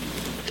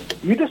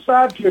 You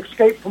decided to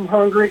escape from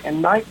Hungary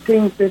in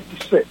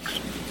 1956.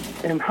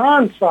 In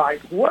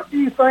hindsight, what do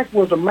you think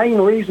was the main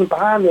reason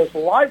behind this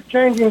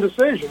life-changing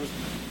decision?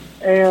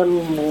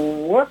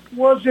 And what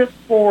was it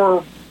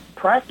for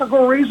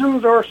practical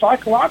reasons or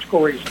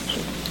psychological reasons?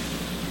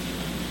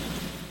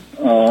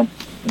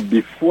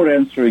 Before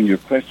answering your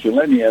question,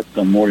 let me add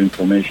some more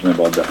information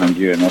about the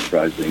Hungarian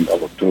uprising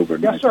of October.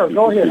 Yes, sir.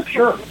 Go ahead.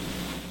 Sure.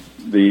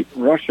 The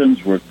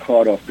Russians were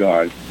caught off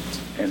guard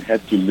and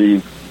had to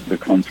leave the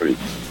country.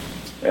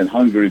 And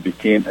Hungary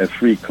became a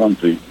free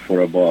country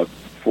for about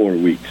 4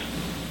 weeks.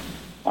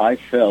 I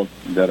felt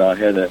that I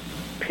had a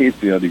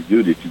patriotic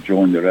duty to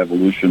join the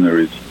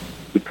revolutionaries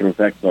to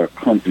protect our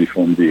country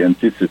from the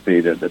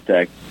anticipated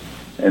attack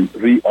and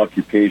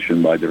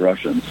reoccupation by the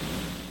Russians,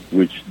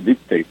 which did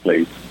take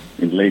place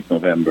in late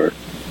November.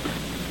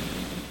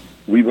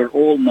 We were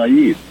all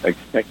naive,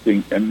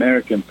 expecting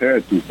American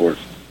paratroopers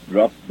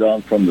dropped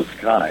down from the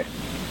sky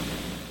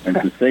and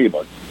to save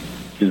us,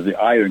 since the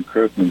Iron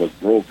Curtain was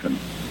broken.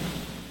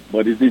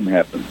 But it didn't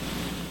happen.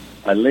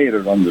 I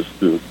later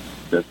understood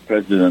that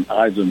President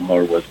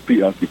Eisenhower was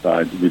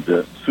preoccupied with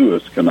the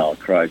Suez Canal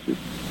crisis.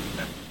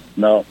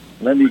 Now,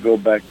 let me go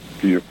back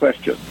to your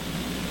question.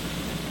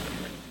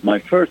 My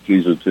first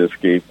reason to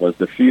escape was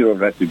the fear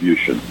of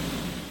retribution.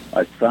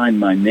 I signed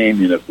my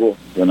name in a book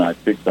when I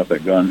picked up a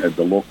gun at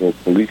the local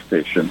police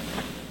station,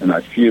 and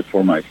I feared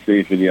for my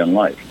safety and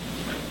life.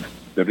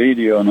 The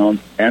radio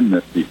announced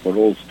amnesty for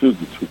all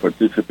students who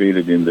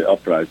participated in the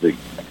uprising,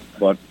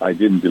 but I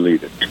didn't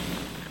believe it.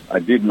 I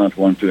did not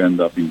want to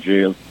end up in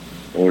jail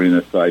or in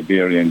a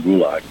Siberian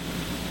gulag.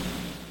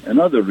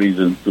 Another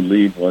reason to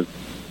leave was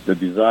the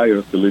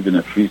desire to live in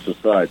a free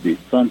society,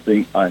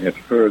 something I have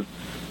heard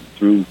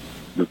through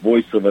the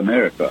Voice of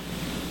America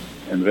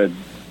and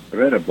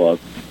read about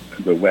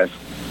the West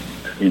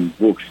in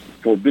books,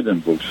 forbidden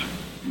books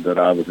that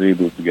I was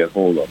able to get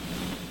hold of.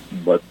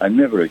 But I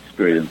never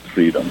experienced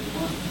freedom.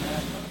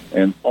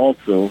 And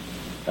also,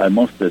 I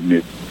must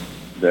admit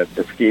that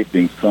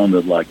escaping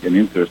sounded like an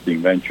interesting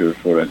venture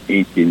for an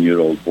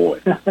 18-year-old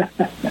boy.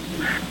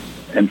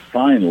 And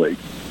finally,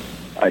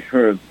 I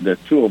heard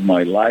that two of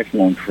my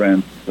lifelong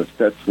friends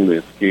successfully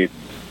escaped,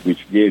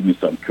 which gave me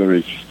some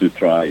courage to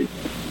try it.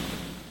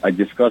 I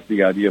discussed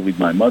the idea with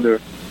my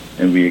mother,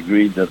 and we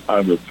agreed that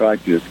I will try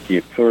to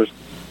escape first,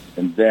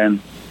 and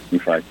then,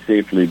 if I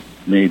safely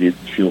made it,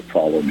 she'll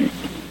follow me.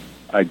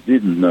 I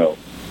didn't know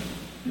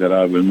that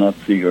I will not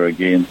see her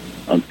again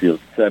until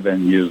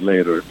 7 years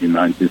later in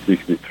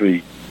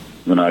 1963,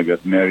 when I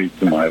got married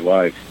to my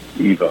wife,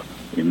 Eva,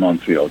 in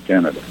Montreal,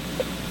 Canada.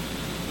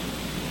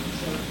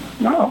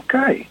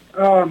 Okay.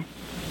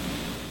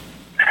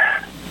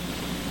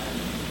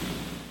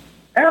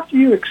 After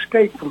you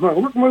escaped from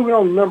Hungary, we're moving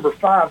on to number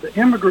 5, the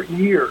immigrant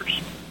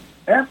years.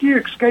 After you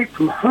escaped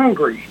from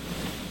Hungary,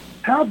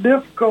 how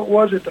difficult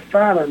was it to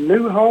find a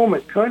new home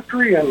and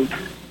country, and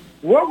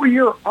what were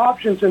your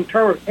options in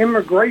terms of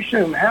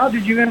immigration, and how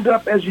did you end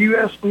up as a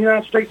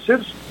United States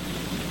citizen?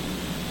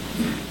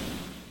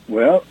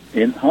 Well,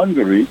 in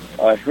Hungary,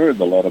 I heard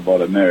a lot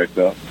about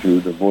America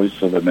through the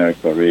Voice of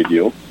America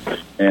radio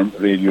and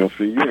Radio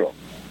Free Europe.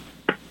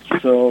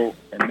 So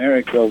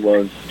America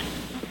was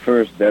the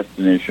first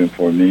destination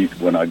for me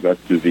when I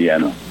got to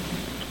Vienna.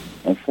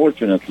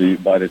 Unfortunately,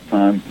 by the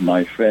time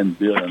my friend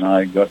Bill and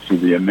I got to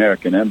the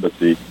American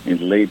Embassy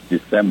in late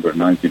December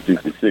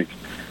 1956,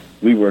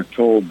 we were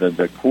told that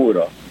the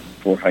quota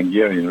for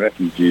Hungarian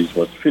refugees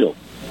was filled.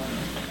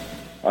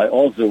 I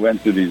also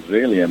went to the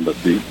Israeli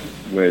Embassy,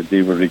 where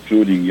they were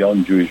recruiting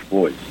young Jewish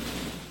boys.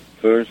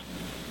 First,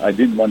 they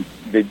didn't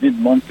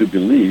want to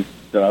believe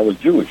that I was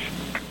Jewish,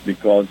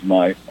 because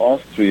my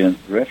Austrian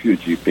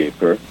refugee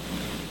paper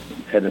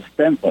had a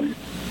stamp on it,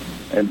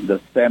 and the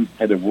stamp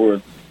had a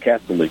word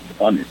Catholic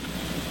on it.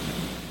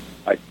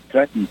 I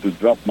threatened to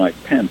drop my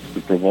pants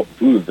to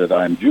prove that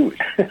I'm Jewish,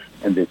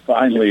 and they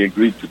finally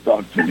agreed to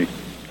talk to me.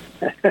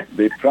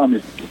 They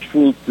promised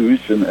full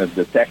tuition at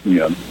the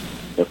Technion,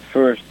 but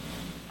first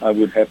I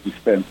would have to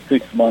spend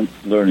 6 months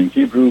learning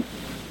Hebrew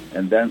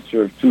and then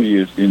serve 2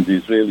 years in the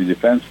Israeli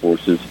Defense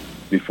Forces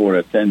before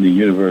attending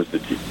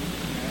university.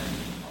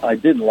 I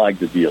didn't like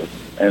the deal,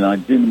 and I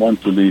didn't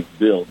want to leave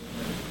Bill,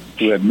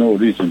 who had no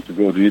reason to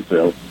go to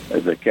Israel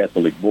as a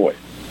Catholic boy.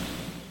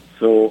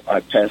 So I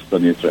passed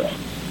on Israel.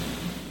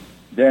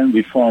 Then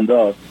we found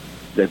out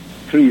that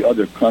 3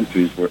 other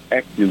countries were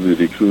actively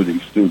recruiting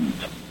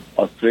students: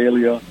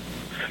 Australia,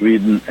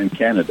 Sweden, and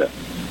Canada.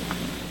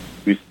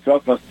 We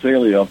struck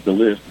Australia off the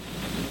list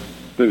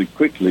very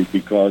quickly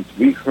because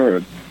we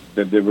heard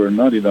that there were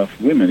not enough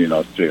women in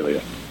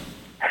Australia.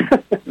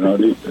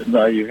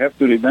 Now you have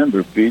to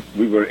remember, Pete,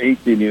 we were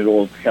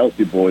 18-year-old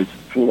healthy boys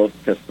full of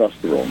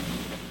testosterone.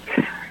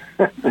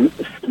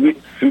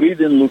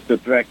 Sweden looked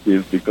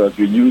attractive because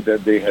we knew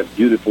that they had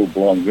beautiful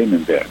blonde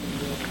women there.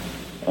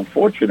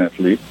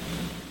 Unfortunately,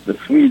 the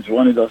Swedes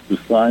wanted us to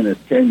sign a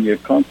 10-year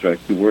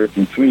contract to work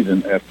in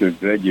Sweden after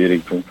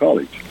graduating from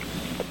college.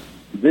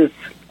 This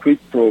quid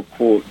pro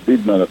quo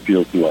did not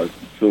appeal to us,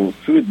 so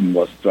Sweden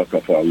was struck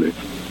off our list.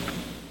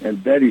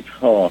 And that is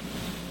how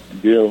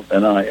Bill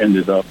and I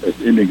ended up as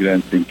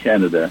immigrants in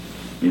Canada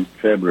in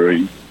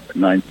February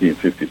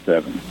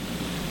 1957.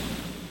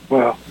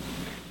 Wow.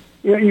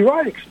 You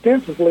write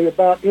extensively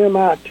about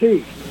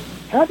MIT.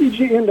 How did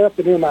you end up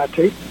at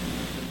MIT?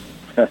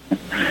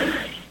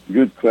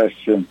 Good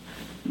question.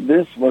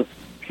 This was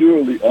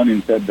purely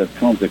unintended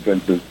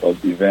consequences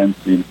of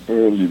events in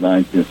early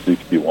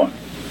 1961.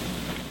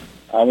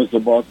 I was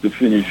about to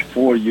finish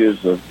 4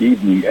 years of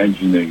evening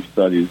engineering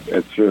studies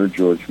at Sir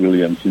George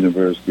Williams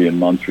University in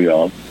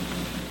Montreal,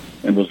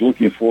 and was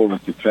looking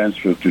forward to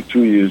transfer to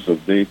 2 years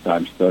of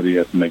daytime study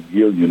at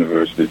McGill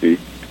University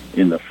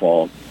in the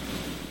fall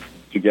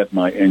to get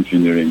my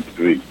engineering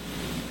degree.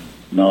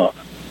 Now,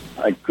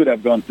 I could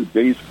have gone to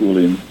day school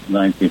in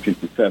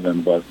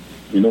 1957, but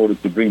in order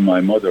to bring my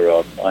mother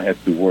up, I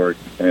had to work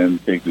and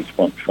take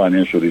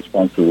financial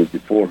responsibility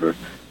for her.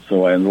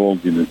 So I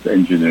enrolled in this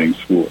engineering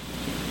school,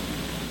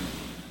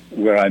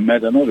 where I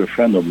met another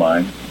friend of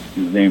mine.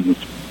 His name was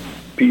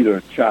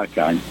Peter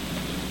Csákány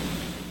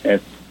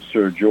at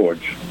Sir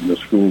George, the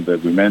school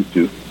that we went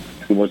to,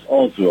 who was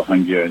also a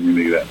Hungarian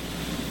immigrant.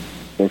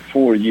 For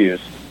 4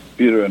 years,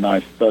 Peter and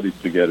I studied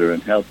together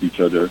and helped each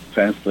other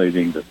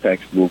translating the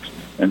textbooks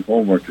and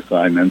homework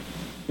assignments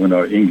when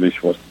our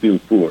English was still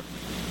poor,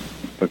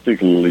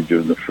 particularly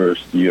during the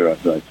first year,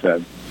 as I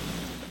said.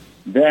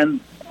 Then,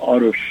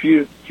 out of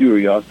sheer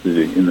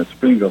curiosity, in the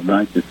spring of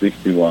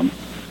 1961,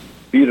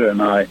 Peter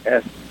and I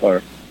asked our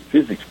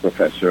physics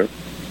professor,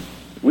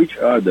 which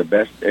are the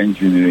best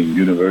engineering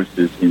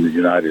universities in the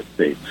United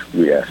States,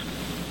 we asked.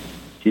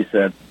 He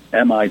said,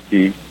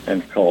 MIT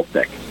and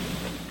Caltech,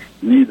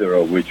 neither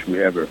of which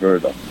we ever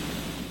heard of.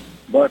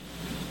 But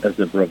as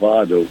a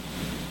bravado,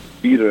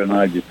 Peter and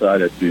I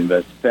decided to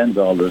invest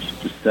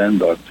 $10 to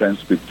send our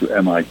transcript to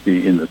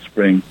MIT in the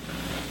spring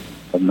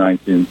of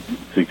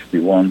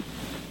 1961,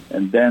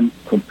 and then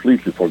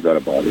completely forgot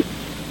about it.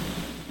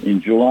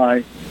 In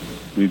July,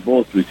 we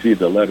both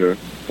received a letter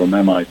from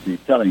MIT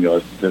telling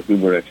us that we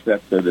were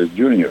accepted as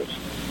juniors.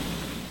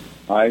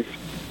 I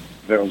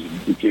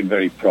became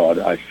very proud.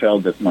 I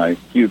felt that my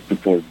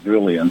heretofore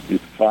brilliance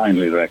is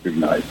finally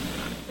recognized,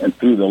 and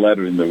threw the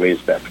letter in the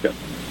wastebasket.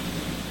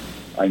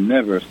 I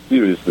never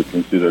seriously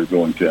considered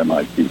going to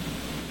MIT.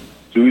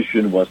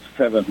 Tuition was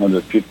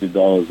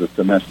 $750 a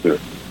semester,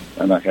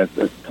 and I had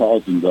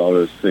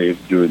 $1,000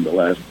 saved during the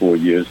last 4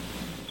 years,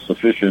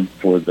 sufficient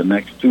for the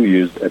next 2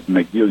 years at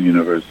McGill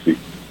University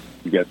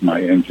to get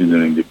my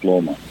engineering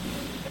diploma.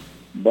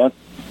 But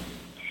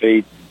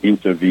fate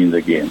intervened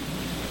again.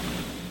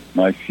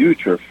 My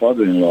future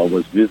father-in-law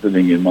was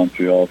visiting in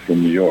Montreal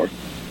from New York,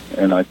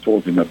 and I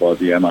told him about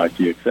the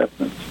MIT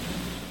acceptance.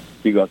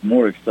 He got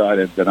more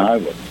excited than I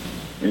was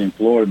and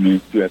implored me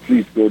to at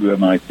least go to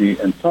MIT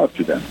and talk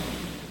to them.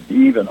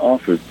 He even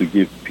offered to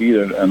give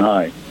Peter and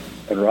I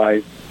a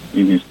ride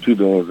in his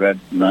two-door red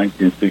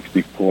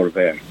 1960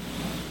 Corvair.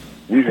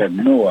 We had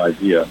no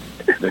idea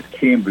that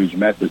Cambridge,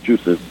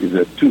 Massachusetts is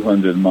a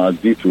 200-mile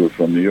detour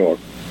from New York.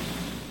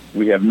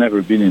 We have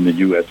never been in the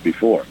U.S.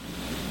 before.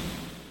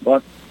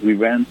 But we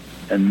went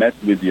and met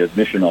with the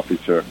admission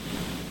officer,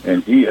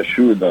 and he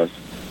assured us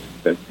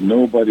that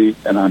nobody,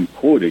 and I'm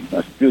quoting,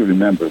 I still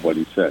remember what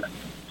he said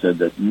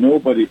that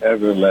nobody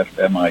ever left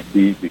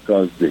MIT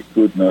because they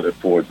could not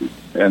afford it.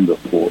 End of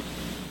quote.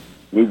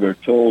 We were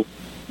told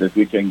that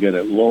we can get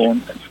a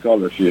loan and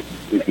scholarship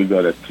if we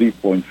got a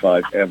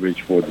 3.5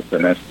 average for the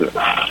semester.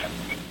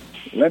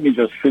 Let me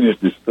just finish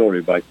this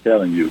story by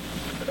telling you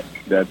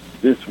that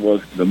this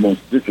was the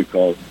most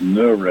difficult,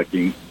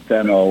 nerve-wracking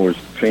 10 hours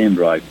train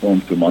ride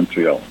home to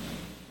Montreal.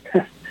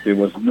 There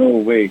was no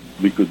way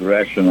we could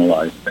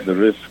rationalize the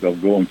risk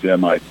of going to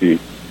MIT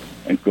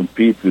and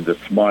compete with the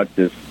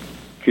smartest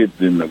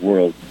kids in the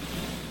world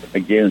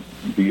against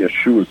the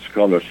assured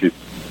scholarship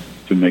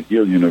to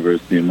McGill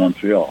University in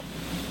Montreal.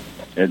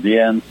 At the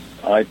end,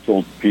 I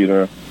told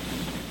Peter,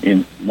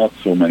 in not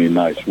so many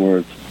nice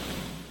words,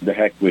 the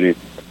heck with it,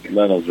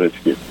 let us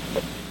risk it.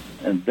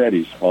 And that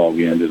is how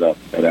we ended up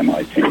at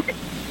MIT.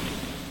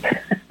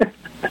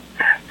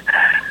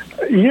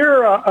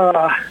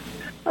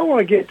 I want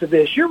to get to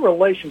this. Your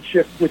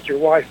relationship with your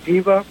wife,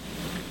 Eva,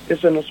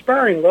 is an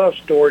inspiring love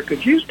story.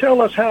 Could you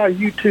tell us how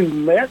you two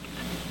met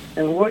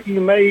and what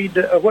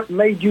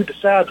made you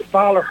decide to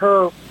follow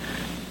her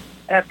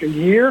after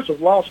years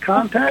of lost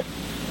contact?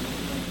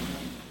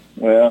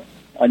 Well,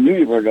 I knew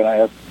you were going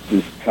to ask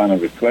this kind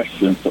of a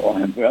question, so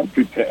I'm well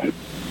prepared.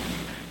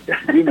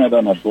 We met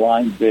on a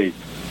blind date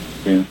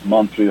in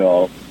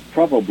Montreal,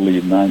 probably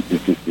in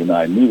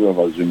 1959. Neither of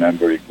us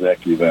remember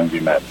exactly when we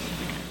met.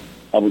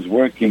 I was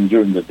working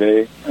during the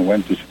day and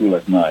went to school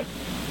at night.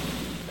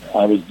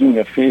 I was doing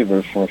a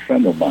favor for a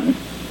friend of mine.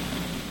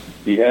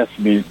 He asked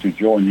me to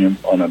join him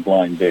on a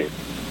blind date.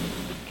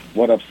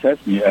 What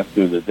upset me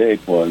after the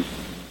date was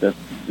that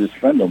this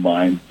friend of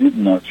mine did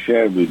not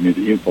share with me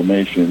the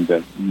information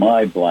that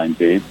my blind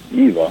date,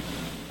 Eva,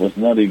 was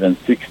not even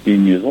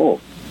 16 years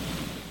old.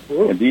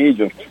 At the age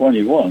of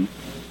 21,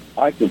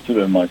 I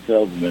considered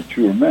myself a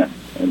mature man,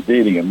 and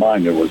dating a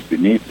minor was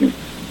beneath me.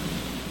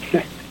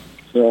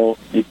 So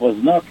it was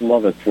not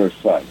love at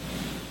first sight,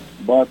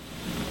 but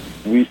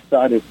we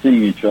started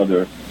seeing each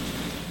other,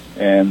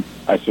 and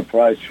I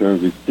surprised her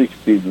with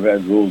 16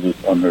 red roses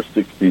on her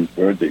 16th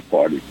birthday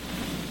party.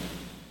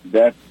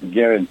 That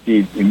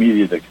guaranteed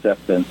immediate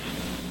acceptance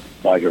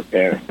by her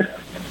parents,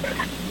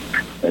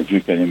 as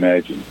you can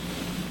imagine.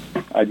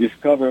 I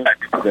discovered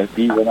that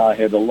Eve and I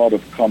had a lot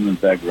of common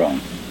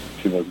background.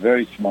 She was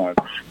very smart,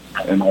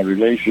 and our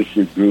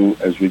relationship grew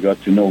as we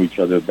got to know each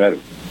other better.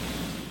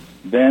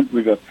 Then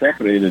we got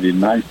separated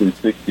in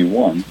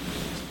 1961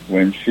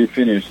 when she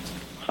finished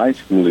high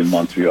school in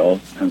Montreal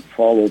and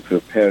followed her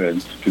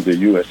parents to the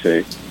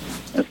USA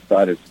and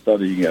started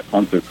studying at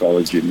Hunter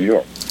College in New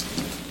York.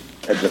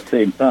 At the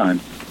same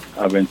time,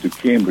 I went to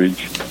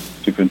Cambridge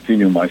to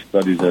continue my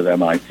studies at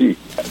MIT.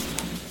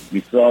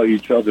 We saw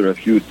each other a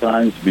few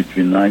times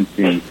between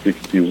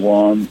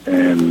 1961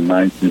 and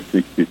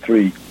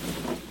 1963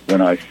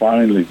 when I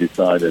finally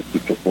decided to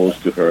propose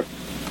to her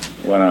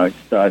when I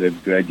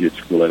started graduate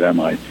school at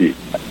MIT.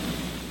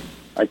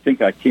 I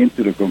think I came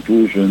to the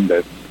conclusion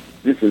that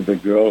this is the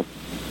girl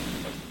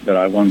that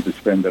I want to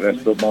spend the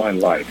rest of my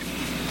life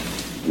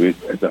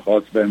with as a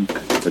husband,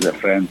 as a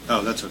friend,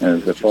 and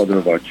as the father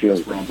of our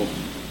children.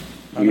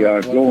 We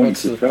are going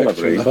to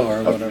celebrate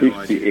our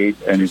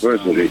 58th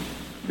anniversary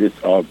this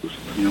August.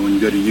 You know, when you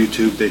go to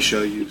YouTube, they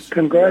show you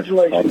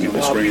congratulations on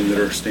the screen that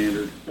are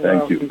standard.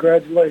 Thank you.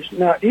 Congratulations.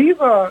 Now,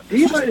 Eva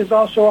is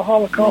also a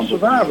Holocaust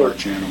survivor.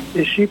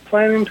 Is she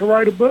planning to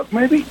write a book,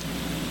 maybe?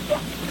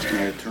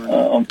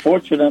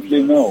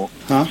 Unfortunately, no.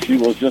 She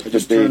was just a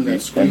baby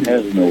and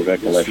has no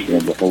recollection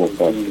of the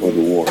Holocaust or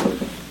the war.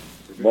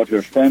 But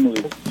her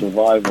family's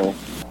survival...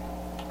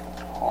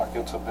 Oh,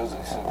 it's a busy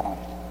signal.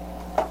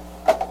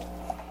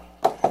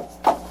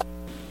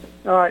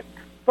 All right.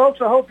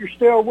 Folks, I hope you're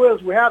still with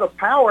us. We had a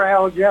power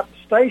outage at the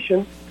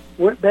station.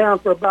 Went down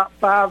for about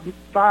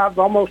five,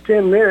 almost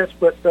 10 minutes,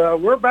 but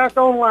we're back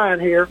online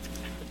here.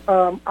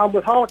 I'm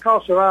with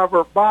Holocaust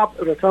survivor Bob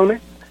Ratonyi.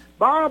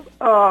 Bob,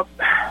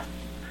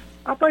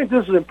 I think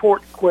this is an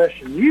important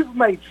question. You've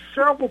made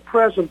several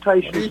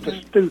presentations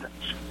to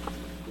students.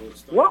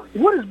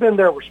 What has been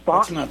their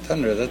response? That's not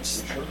thunder.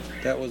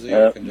 That was the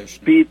air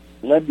conditioner. Pete,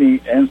 let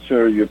me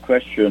answer your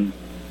question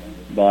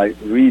by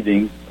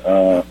reading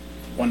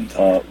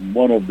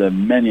one of the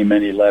many,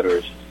 many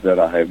letters that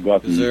I have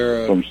gotten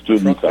from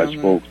students I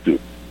spoke to.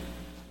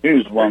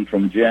 Here's one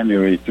from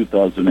January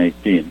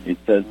 2018. It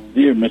says,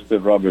 "Dear Mr.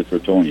 Robert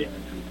Ratonyi,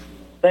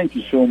 thank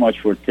you so much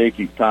for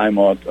taking time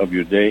out of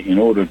your day in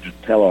order to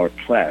tell our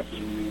class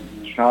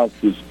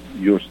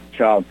your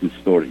childhood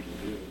story.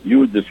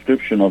 Your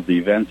description of the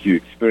events you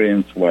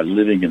experienced while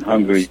living in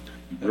Hungary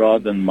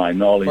broadened my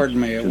knowledge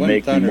to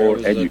make me more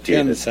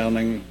educated.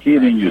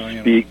 Hearing you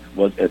speak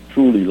was a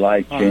truly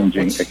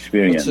life-changing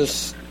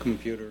experience.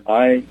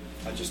 I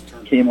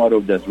came out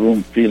of that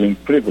room feeling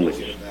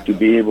privileged to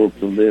be able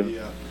to live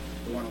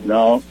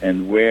now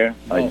and where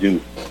I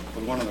do.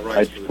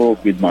 I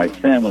spoke with my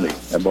family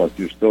about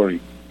your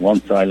story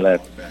once I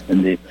left,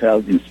 and they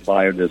felt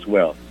inspired as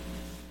well.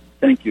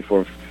 Thank you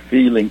for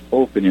feeling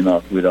open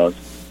enough with us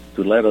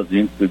to let us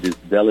into this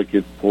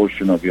delicate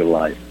portion of your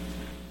life.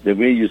 The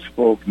way you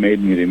spoke made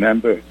me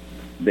remember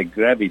the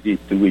gravity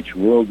to which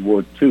World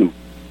War II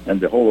and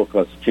the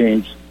Holocaust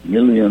changed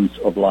millions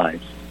of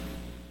lives.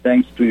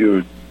 Thanks to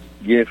your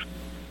gift,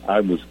 I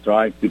will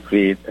strive to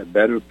create a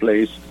better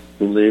place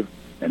to live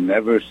and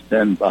never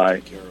stand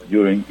by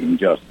during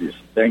injustice.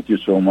 Thank you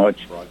so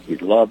much.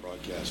 With love,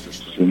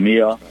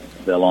 Sumia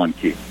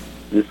Belanki."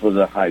 This was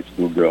a high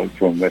school girl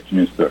from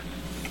Westminster.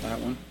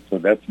 So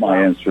that's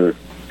my answer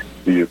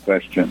to your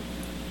question.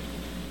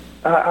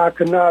 I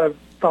could not have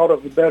thought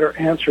of a better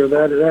answer.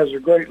 That it has a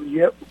great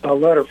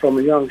letter from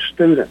a young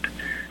student.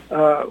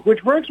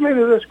 Which brings me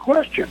to this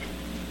question.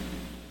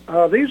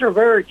 These are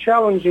very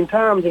challenging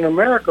times in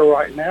America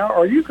right now.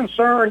 Are you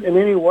concerned in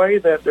any way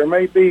that there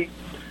may be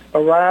a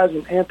rise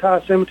in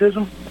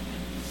anti-Semitism?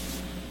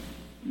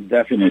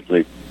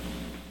 Definitely.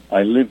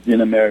 I lived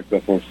in America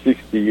for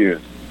 60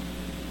 years.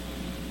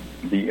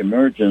 The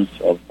emergence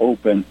of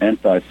open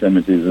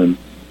anti-Semitism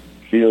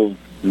feels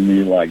to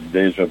me like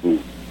deja vu,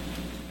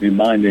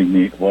 reminding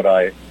me what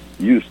I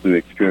used to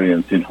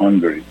experience in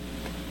Hungary.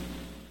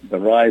 The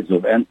rise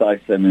of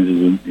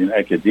anti-Semitism in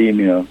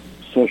academia,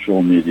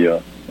 social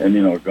media, and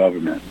in our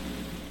government.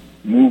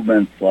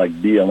 Movements like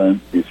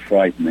BLM is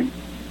frightening.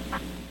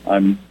 I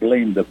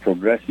blame the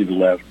progressive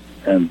left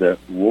and the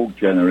woke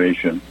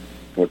generation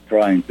for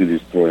trying to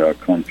destroy our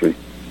country.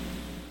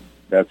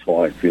 That's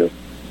how I feel.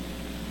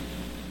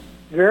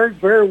 Very,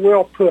 very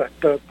well put.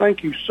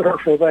 Thank you, sir,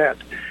 for that.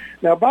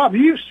 Now, Bob,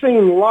 you've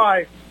seen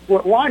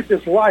what life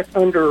is like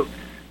under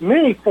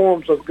many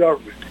forms of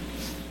government.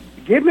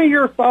 Give me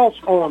your thoughts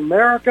on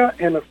America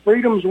and the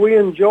freedoms we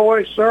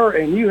enjoy, sir,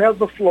 and you have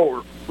the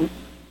floor.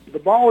 The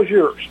ball is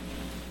yours.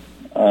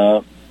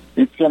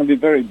 It's going to be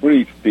very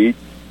brief, Pete.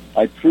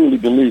 I truly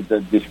believe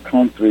that this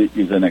country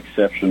is an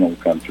exceptional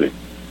country.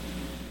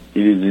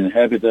 It is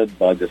inhabited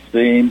by the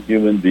same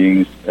human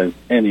beings as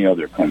any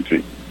other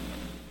country.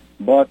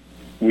 But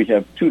we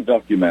have two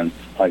documents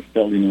I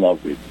fell in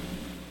love with: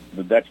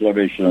 the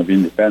Declaration of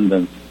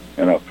Independence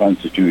and our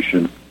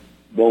Constitution,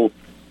 both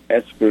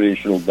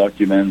aspirational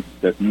documents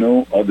that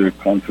no other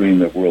country in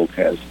the world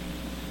has.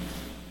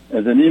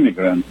 As an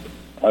immigrant,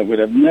 I would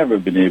have never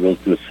been able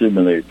to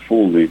assimilate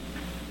fully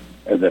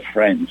as a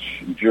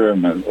French,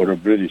 German, or a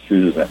British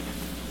citizen,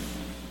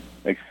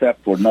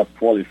 except for not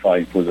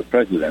qualifying for the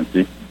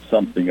presidency,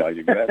 something I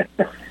regret.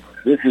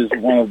 This is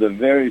one of the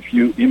very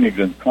few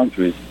immigrant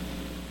countries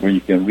where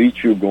you can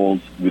reach your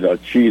goals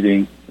without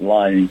cheating,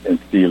 lying, and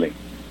stealing,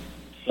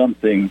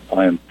 something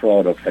I am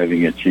proud of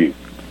having achieved.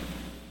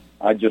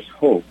 I just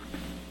hope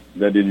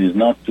that it is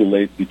not too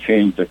late to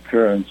change the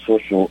current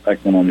social,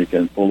 economic,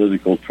 and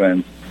political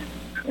trends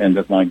and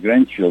that my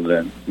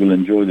grandchildren will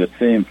enjoy the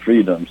same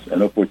freedoms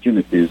and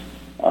opportunities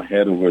I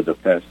had over the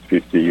past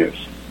 50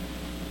 years.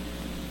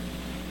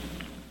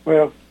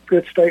 Well,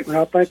 good statement.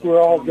 I think we're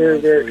all very,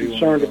 very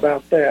concerned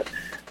about that.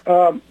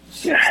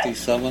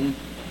 67.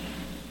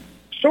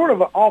 Sort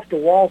of an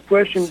off-the-wall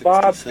question,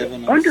 Bob.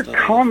 Under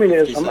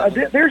communism,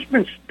 there's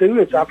been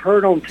students I've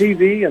heard on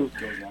TV and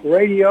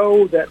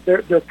radio that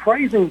they're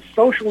praising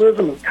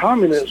socialism and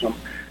communism.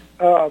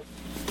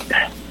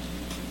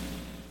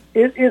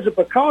 Is it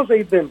because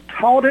they've been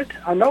taught it?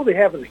 I know they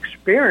haven't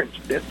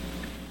experienced it.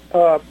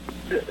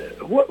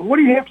 What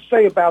do you have to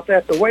say about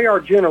that, the way our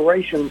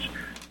generations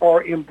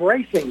are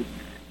embracing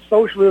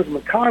socialism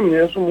and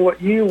communism,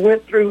 what you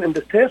went through and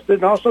detested,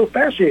 and also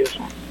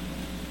fascism?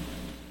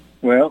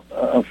 Well,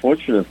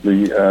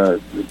 unfortunately,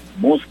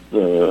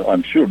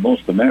 I'm sure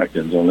most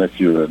Americans, unless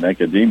you're in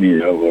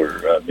academia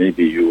or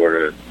maybe you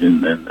were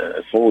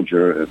a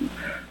soldier and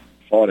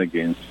fought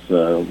against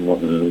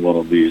one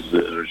of these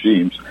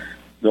regimes,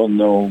 don't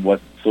know what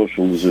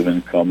socialism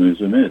and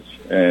communism is,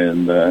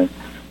 and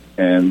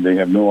they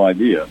have no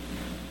idea.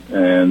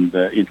 And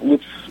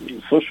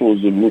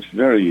socialism looks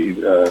very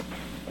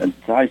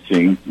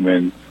enticing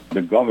when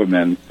the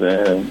government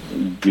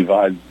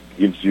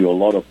gives you a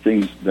lot of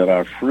things that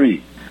are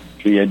free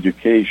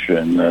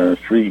education,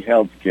 free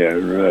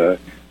healthcare,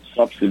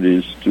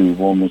 subsidies to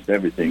almost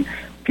everything.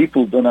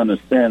 People don't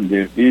understand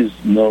there is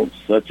no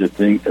such a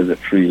thing as a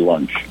free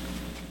lunch,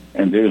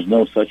 and there is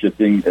no such a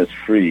thing as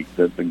free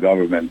that the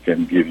government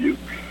can give you.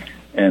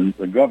 And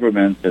the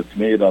government that's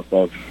made up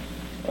of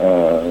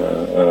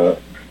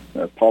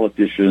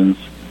politicians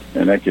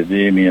and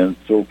academia and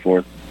so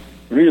forth,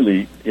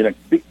 really, in a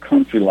big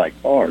country like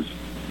ours,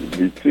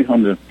 with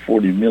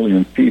 340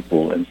 million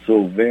people and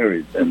so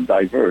varied and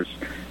diverse,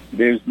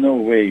 there's no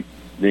way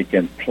they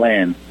can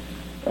plan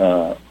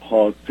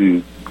how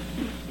to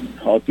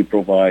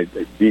provide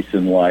a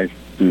decent life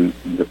to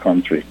the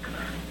country.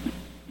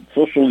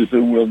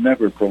 Socialism will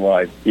never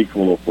provide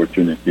equal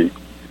opportunity.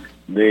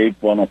 They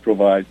want to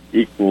provide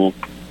equal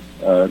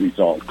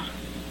results,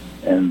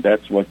 and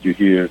that's what you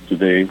hear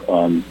today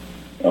on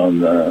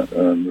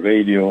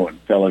radio and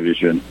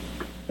television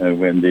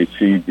when they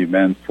see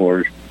demand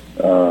for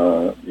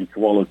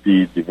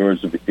equality,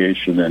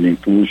 diversification, and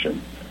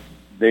inclusion.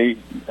 I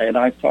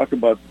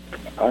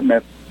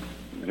met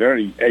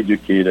very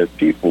educated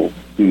people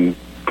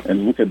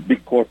and look at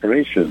big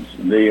corporations.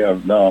 They are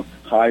now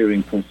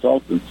hiring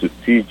consultants to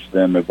teach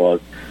them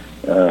about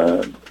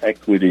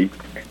equity,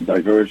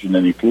 diversion,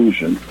 and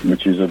inclusion,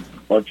 which is a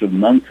bunch of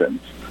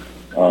nonsense.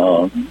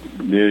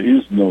 There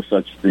is no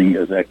such thing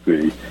as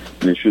equity.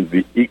 There should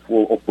be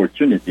equal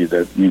opportunity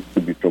that needs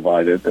to be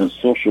provided, and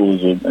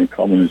socialism and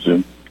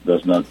communism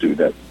does not do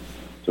that.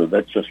 So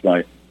that's just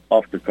my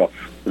off-the-cuff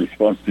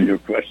response to your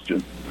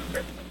question.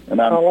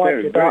 And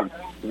I'm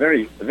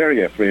very,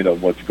 very afraid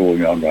of what's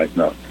going on right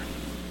now.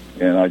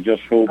 And I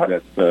just hope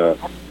that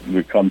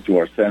we come to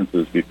our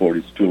senses before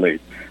it's too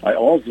late. I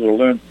also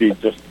learned, Pete,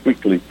 just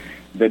quickly,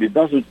 that it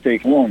doesn't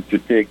take long to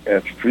take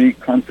a free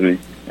country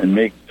and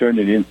turn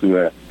it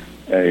into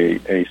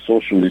a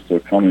socialist or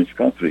communist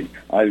country.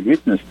 I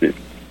witnessed it.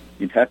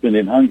 It happened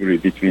in Hungary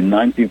between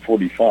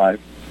 1945,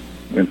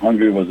 when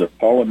Hungary was a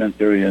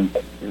parliamentarian,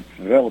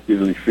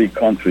 relatively free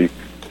country,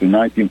 to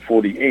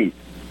 1948,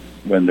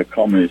 when the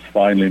communists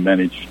finally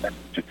managed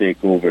to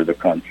take over the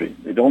country.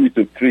 It only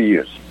took 3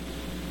 years.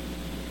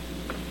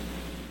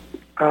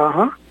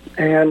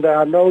 And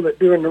I know that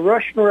during the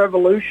Russian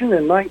Revolution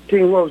in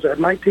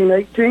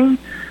 1918,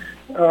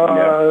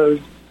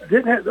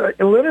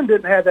 Lenin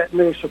didn't have that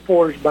many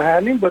supporters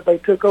behind him, but they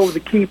took over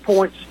the key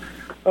points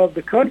of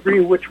the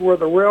country, which were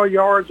the rail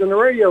yards and the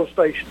radio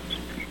stations,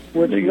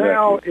 which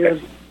now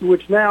is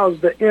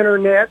the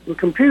internet and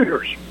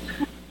computers.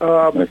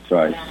 That's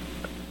right.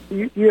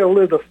 You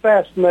lived a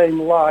fascinating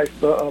life,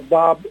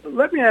 Bob.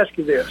 Let me ask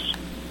you this.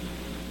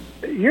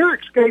 Your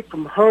escape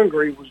from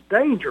Hungary was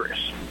dangerous,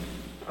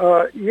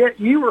 yet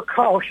you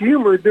recall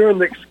humor during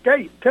the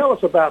escape. Tell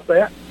us about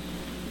that.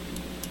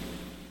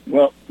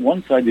 Well,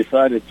 once I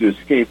decided to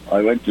escape,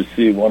 I went to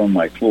see one of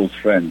my close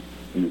friends,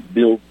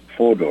 Bill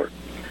Fodor,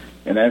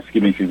 and asked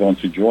him if he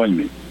wants to join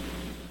me.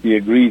 He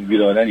agreed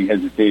without any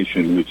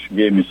hesitation, which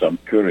gave me some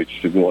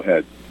courage to go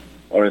ahead.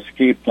 Our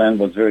escape plan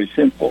was very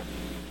simple.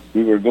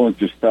 We were going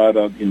to start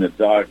out in the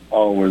dark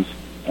hours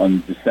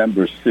on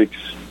December 6,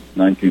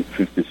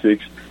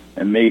 1956,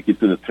 and make it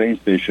to the train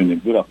station in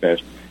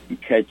Budapest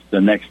and catch the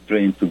next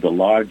train to the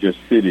largest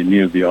city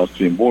near the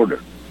Austrian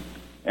border.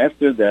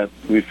 After that,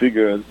 we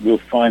figured we'll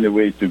find a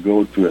way to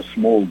go to a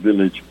small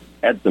village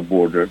at the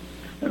border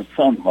and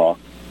somehow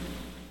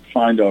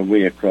find our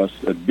way across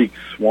a big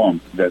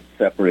swamp that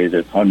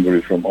separated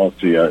Hungary from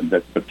Austria in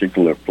that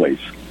particular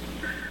place.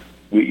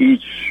 We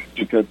each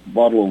took a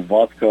bottle of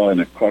vodka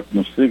and a carton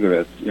of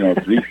cigarettes in our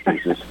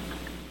briefcases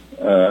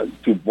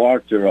to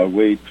barter our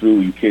way through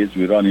in case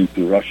we run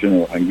into Russian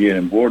or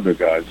Hungarian border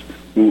guards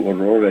who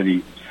had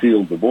already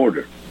sealed the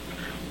border.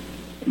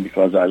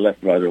 Because I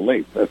left rather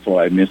late. That's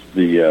why I missed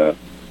the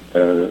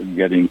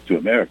getting to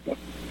America.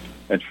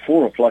 At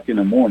 4 o'clock in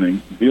the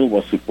morning, Bill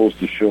was supposed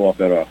to show up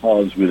at our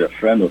house with a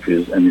friend of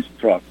his and his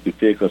truck to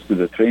take us to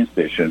the train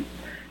station,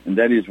 and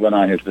that is when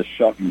I had the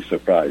shocking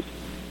surprise.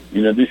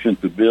 In addition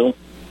to Bill,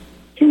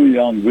 2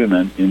 young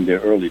women in their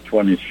early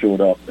 20s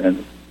showed up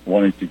and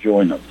wanted to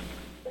join us.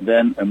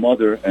 Then a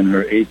mother and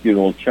her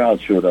 8-year-old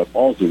child showed up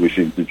also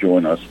wishing to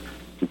join us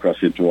to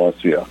cross into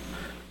Austria.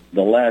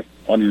 The last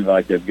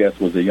uninvited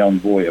guest was a young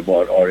boy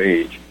about our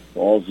age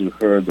who also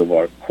heard of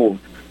our, quote,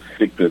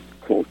 secret,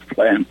 quote,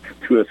 plan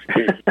to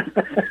escape.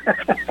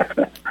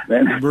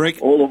 Then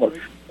all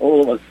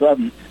of a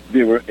sudden,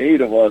 there were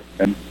 8 of us,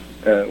 and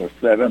or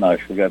 7, I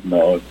forget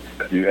now,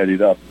 if you add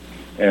it up.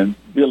 And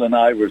Bill and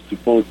I were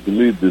supposed to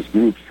lead this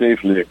group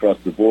safely across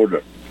the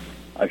border.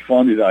 I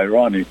found it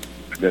ironic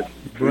that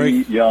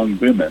 3 young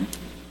women,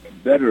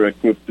 better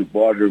equipped to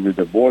barter with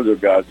the border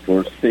guards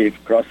for safe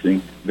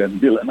crossing than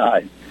Bill and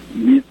I,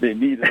 they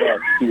needed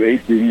us 2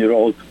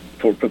 18-year-olds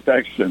for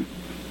protection.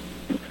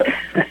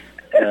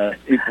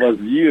 It was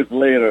years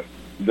later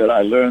that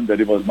I learned that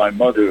it was my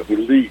mother who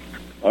leaked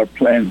our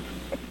plans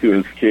to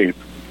escape,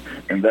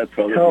 and that's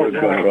how it was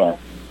going wrong.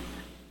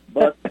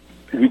 But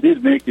we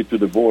did make it to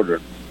the border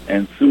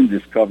and soon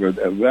discovered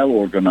a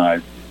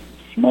well-organized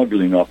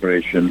smuggling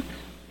operation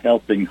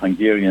helping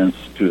Hungarians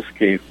to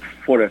escape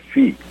for a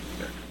fee.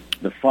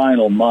 The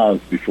final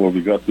miles before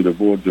we got to the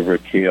border were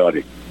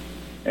chaotic,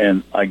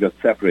 and I got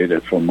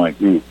separated from my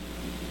group.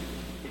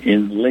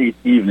 In late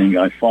evening,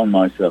 I found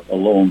myself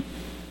alone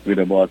with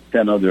about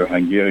 10 other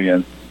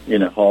Hungarians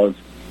in a house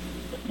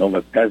of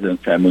a peasant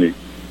family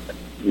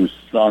whose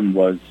son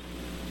was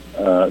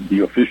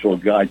the official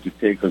guide to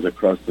take us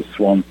across the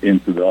swamp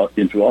into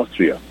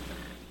Austria.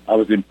 I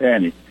was in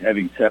panic,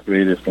 having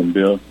separated from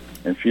Bill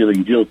and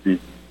feeling guilty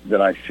that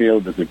I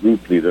failed as a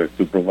group leader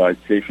to provide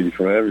safety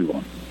for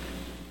everyone.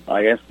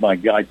 I asked my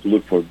guide to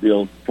look for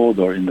Bill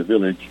Fodor in the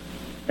village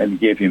and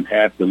gave him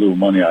half the little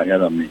money I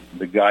had on me.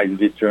 The guide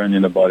returned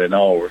in about an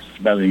hour,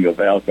 smelling of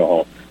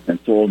alcohol,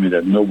 and told me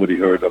that nobody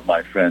heard of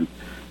my friend.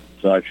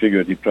 So I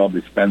figured he'd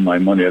probably spend my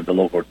money at the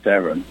local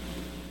tavern.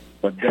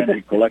 But then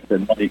he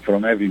collected money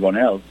from everyone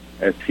else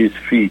as his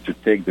fee to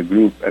take the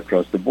group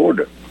across the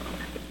border.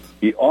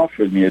 He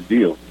offered me a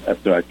deal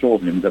after I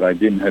told him that I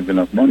didn't have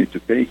enough money to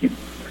pay him.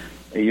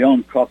 A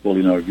young couple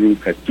in our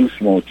group had 2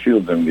 small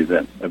children with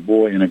them, a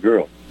boy and a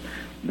girl.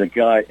 The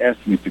guy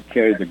asked me to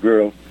carry the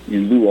girl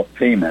in lieu of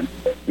payment,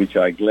 which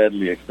I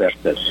gladly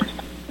accepted.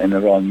 And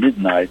around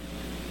midnight,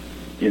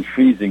 in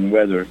freezing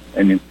weather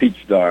and in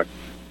pitch dark,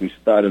 we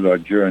started our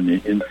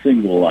journey in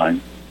single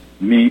line,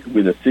 me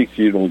with a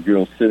 6-year-old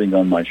girl sitting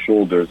on my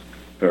shoulders,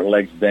 her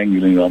legs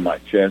dangling on my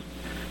chest,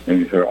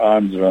 and her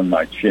arms around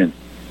my chin.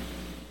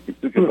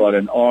 It took about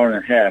an hour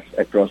and a half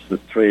across the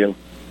trail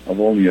of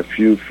only a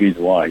few feet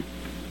wide.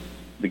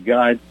 The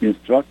guide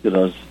instructed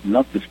us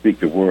not to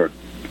speak a word,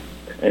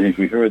 and if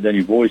we heard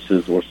any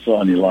voices or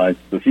saw any lights,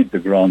 to hit the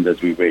ground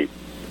as we wait.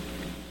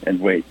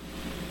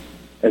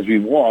 As we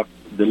walked,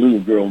 the little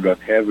girl got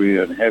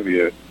heavier and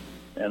heavier,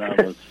 and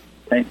I was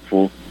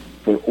thankful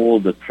for all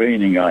the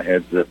training I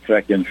had as a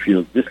track and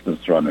field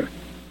distance runner.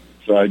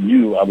 So I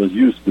knew I was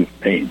used to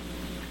pain,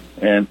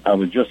 and I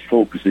was just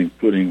focusing,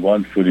 putting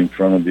one foot in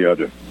front of the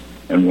other,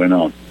 and went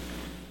on.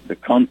 The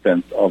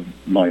content of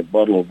my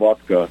bottle of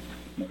vodka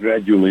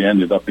gradually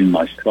ended up in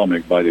my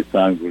stomach by the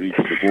time we reached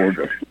the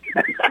border.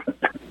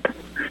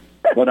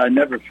 But I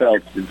never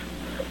felt this.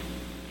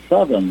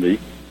 Suddenly,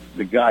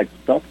 the guide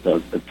stopped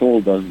us and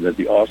told us that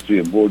the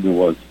Austrian border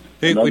was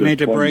another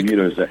 20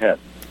 meters ahead.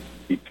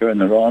 He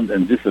turned around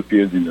and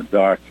disappeared in the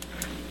dark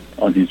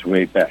on his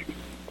way back.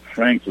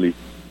 Frankly,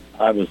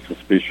 I was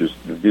suspicious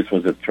that this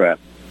was a trap,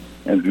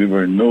 and we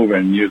were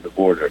nowhere near the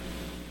border.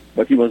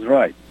 But he was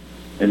right,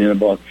 and in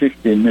about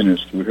 15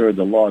 minutes, we heard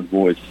a loud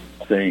voice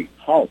saying,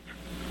 "Halt!"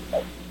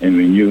 and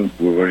we knew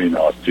we were in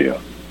Austria.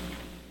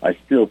 I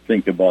still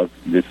think about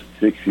this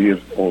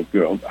 6-year-old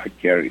girl I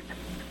carried.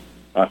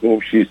 I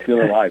hope she's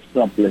still alive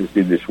someplace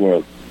in this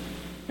world,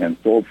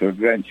 and told her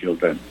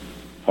grandchildren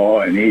how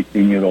an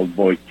 18-year-old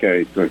boy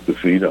carried her to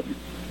freedom.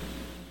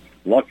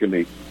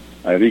 Luckily,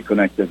 I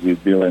reconnected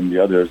with Bill and the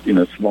others in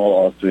a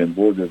small Austrian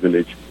border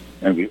village,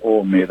 and we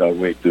all made our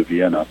way to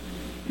Vienna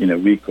in a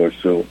week or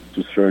so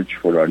to search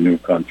for our new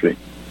country.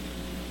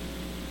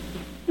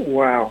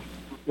 Wow,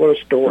 what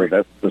a story!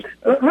 So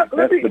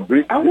that's the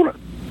brief.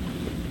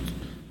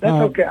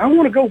 Okay. I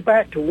want to go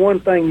back to one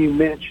thing you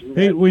mentioned.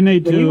 Hey, we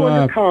need when to. You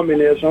went to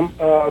communism,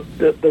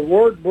 the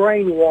word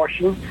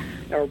brainwashing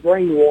or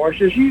brainwash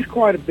is used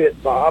quite a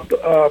bit, Bob.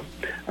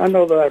 I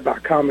know that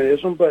about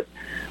communism, but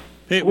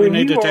hey, we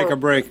need to take a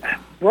break.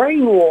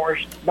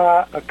 Brainwashed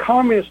by a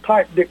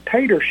communist-type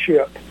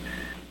dictatorship,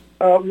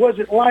 was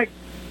it like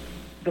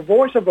the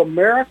Voice of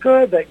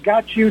America that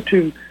got you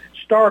to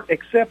start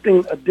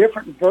accepting a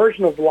different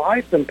version of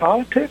life and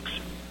politics?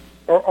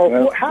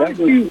 Or how did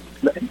you...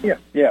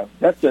 Yeah,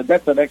 that's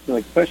an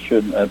excellent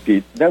question,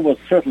 Pete. That was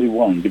certainly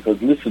one,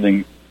 because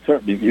listening,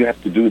 certainly you have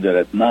to do that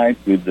at night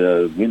with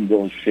the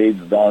windows,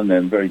 shades down,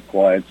 and very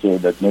quiet so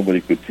that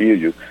nobody could hear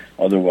you.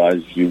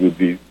 Otherwise, you would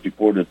be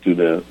deported to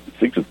the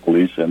secret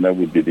police, and that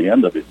would be the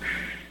end of it.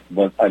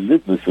 But I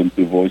did listen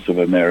to Voice of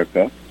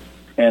America,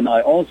 and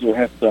I also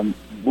have some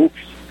books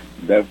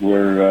that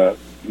were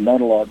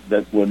not allowed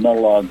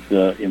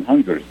in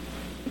Hungary.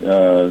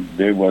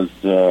 There was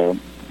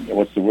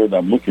what's the word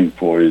I'm looking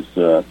for is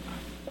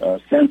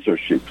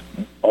censorship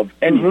of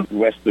any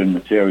Western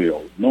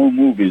material. No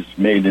movies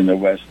made in the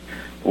West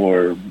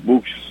or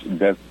books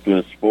that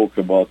talked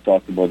about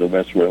the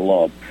West were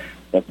allowed.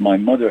 But my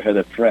mother had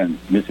a friend,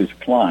 Mrs.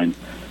 Klein,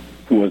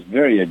 who was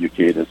very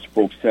educated,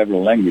 spoke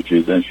several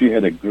languages, and she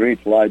had a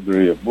great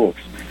library of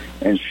books.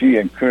 And she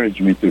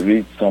encouraged me to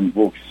read some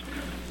books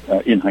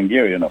in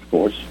Hungarian, of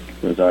course,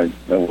 because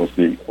that was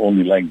the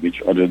only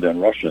language other than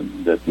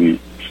Russian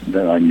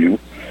that I knew.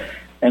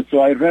 And so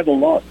I read a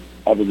lot.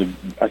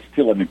 I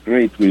still am a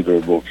great reader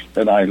of books,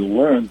 and I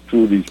learned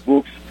through these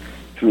books,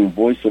 through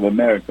Voice of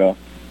America,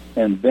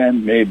 and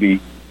then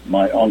maybe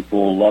my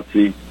uncle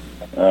Lottie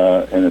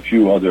and a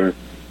few other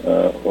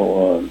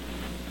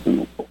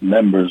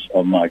members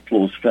of my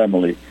close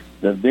family,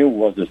 that there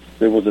was a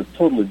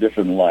totally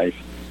different life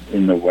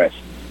in the West,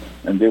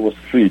 and there was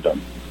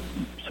freedom.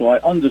 So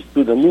I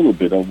understood a little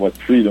bit of what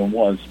freedom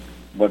was,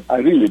 but I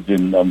really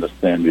didn't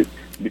understand it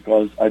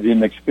because I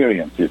didn't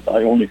experience it.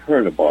 I only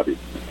heard about it.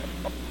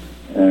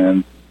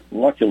 And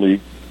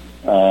luckily,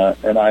 I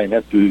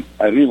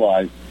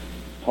realized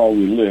how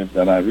we lived,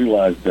 and I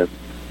realized that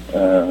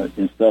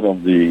instead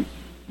of the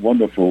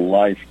wonderful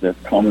life that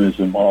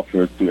communism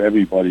offered to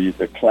everybody,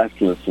 the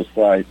classless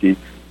society,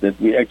 that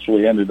we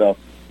actually ended up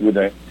with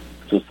a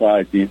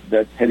society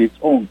that had its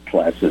own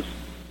classes.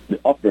 The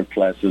upper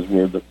classes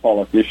were the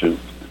politicians,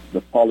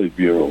 the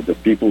Politburo, the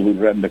people who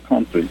ran the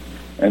country,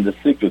 and the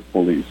secret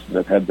police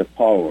that had the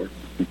power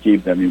to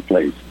keep them in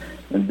place.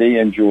 And they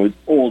enjoyed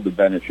all the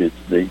benefits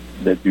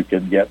that you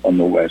can get on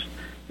the West.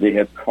 They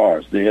had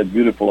cars, they had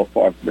beautiful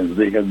apartments,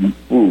 they had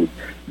food,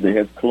 they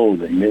had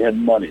clothing, they had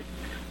money.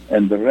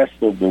 And the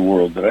rest of the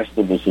world, the rest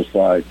of the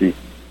society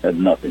had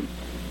nothing.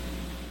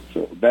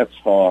 So that's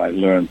how I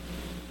learned,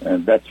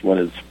 and that's what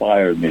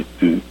inspired me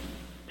to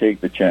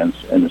take the chance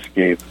and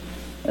escape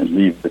and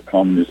leave the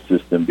communist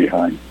system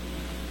behind.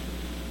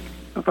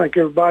 I think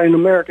everybody in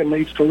America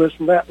needs to listen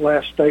to that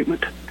last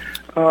statement,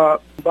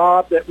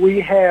 Bob, that we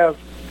have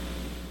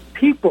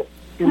people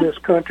in this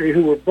country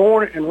who were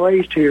born and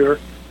raised here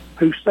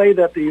who say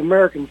that the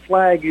American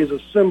flag is a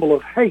symbol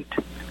of hate,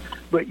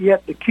 but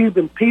yet the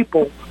Cuban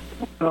people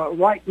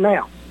right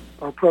now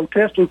are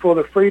protesting for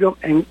their freedom,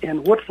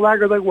 and what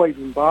flag are they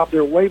waving, Bob?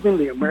 They're waving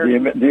the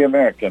American the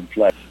American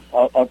flag.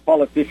 Our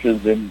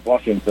politicians in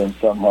Washington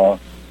somehow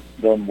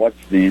don't watch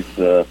these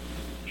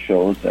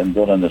shows and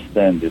don't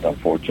understand it,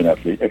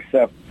 unfortunately,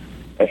 except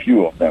a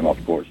few of them,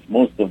 of course.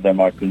 Most of them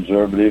are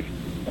conservative,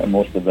 and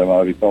most of them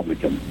are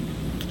Republican.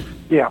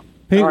 Yeah.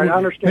 Pete, all right, I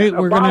understand. Pete,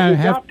 we're Bob, going to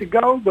have to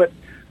go, but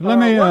let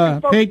me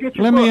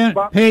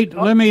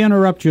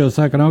interrupt you a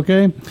second,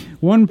 okay?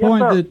 One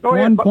point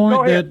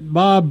that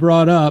Bob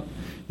brought up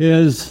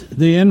is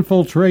the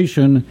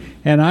infiltration,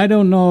 and I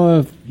don't know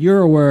if you're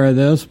aware of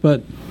this,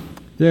 but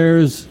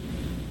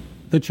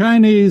the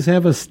Chinese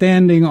have a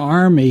standing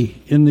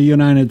army in the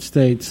United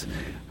States.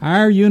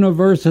 Our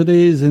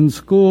universities and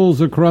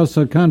schools across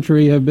the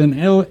country have been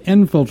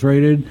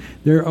infiltrated.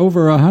 There are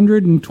over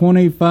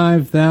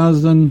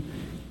 125,000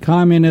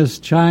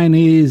 communist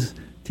Chinese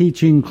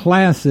teaching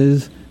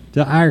classes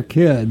to our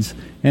kids,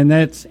 and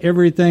that's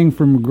everything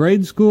from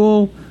grade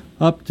school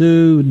up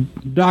to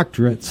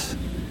doctorates.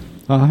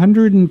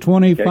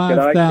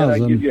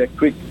 125,000.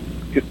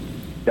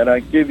 Can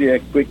I give you a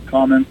quick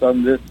comment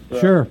on this?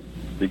 Sure.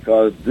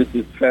 Because this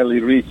is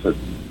fairly recent.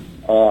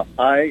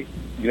 I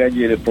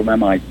graduated from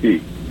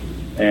MIT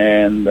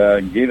and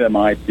gave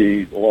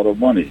MIT a lot of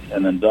money,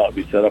 and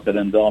we set up an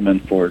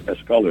endowment for a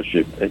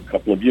scholarship a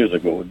couple of years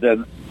ago.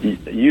 Then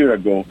a year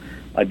ago,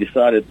 I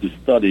decided to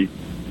study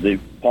the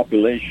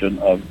population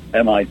of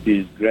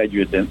MIT's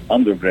graduate and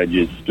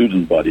undergraduate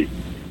student body,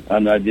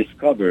 and I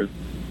discovered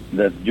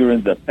that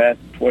during the past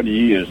 20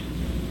 years,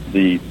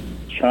 the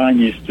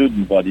Chinese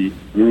student body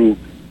grew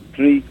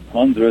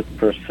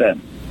 300%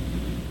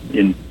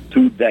 in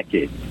 2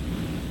 decades.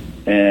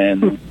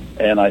 And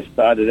I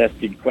started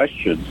asking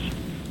questions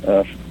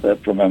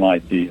from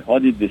MIT. How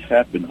did this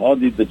happen? How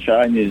did the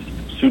Chinese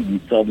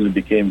students suddenly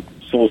become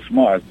so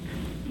smart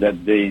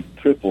that they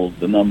tripled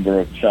the number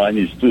of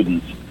Chinese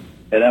students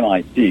at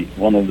MIT,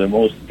 one of the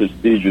most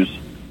prestigious,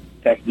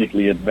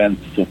 technically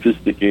advanced,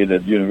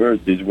 sophisticated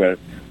universities where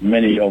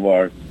many of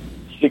our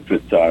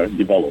secrets are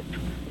developed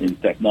in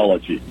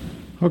technology.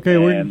 Okay,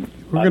 we're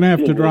going to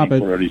have to drop it.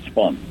 For a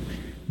response.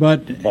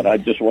 But I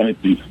just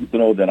wanted to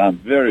know that I'm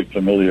very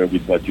familiar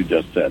with what you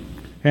just said.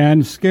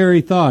 And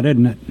scary thought,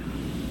 isn't it?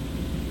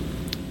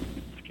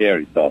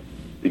 Scary thought,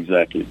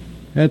 exactly.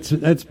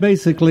 That's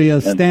basically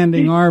a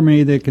standing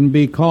army that can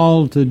be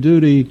called to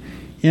duty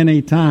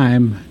any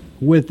time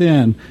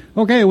within.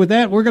 Okay, with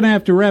that, we're going to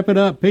have to wrap it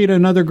up. Pete,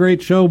 another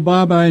great show.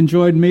 Bob, I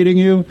enjoyed meeting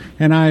you,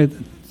 and I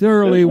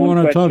thoroughly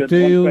want to talk to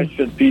you. One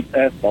question Pete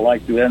asked I'd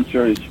like to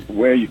answer is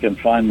where you can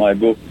find my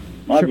book,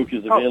 My book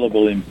is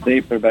available in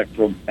paperback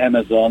from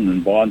Amazon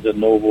and Barnes &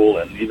 Noble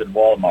and even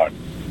Walmart.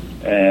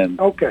 And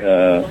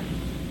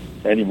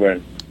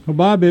anywhere. Well,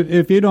 Bob,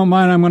 if you don't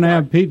mind, I'm going to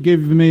have Pete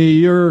give me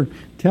your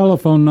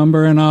telephone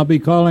number, and I'll be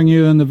calling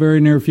you in the very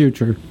near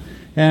future.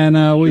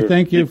 And we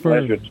thank you for...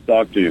 It's a pleasure to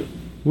talk to you.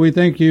 We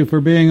thank you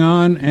for being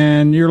on,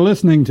 and you're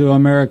listening to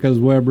America's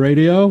Web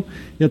Radio.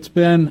 It's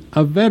been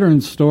a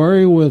veteran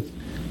story with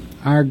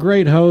our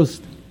great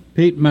host,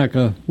 Pete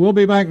Mecca. We'll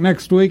be back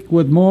next week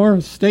with more.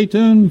 Stay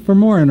tuned for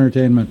more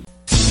entertainment.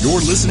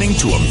 You're listening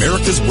to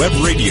America's Web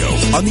Radio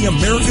on the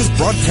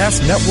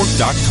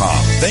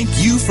AmericasBroadcastNetwork.com. Thank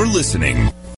you for listening.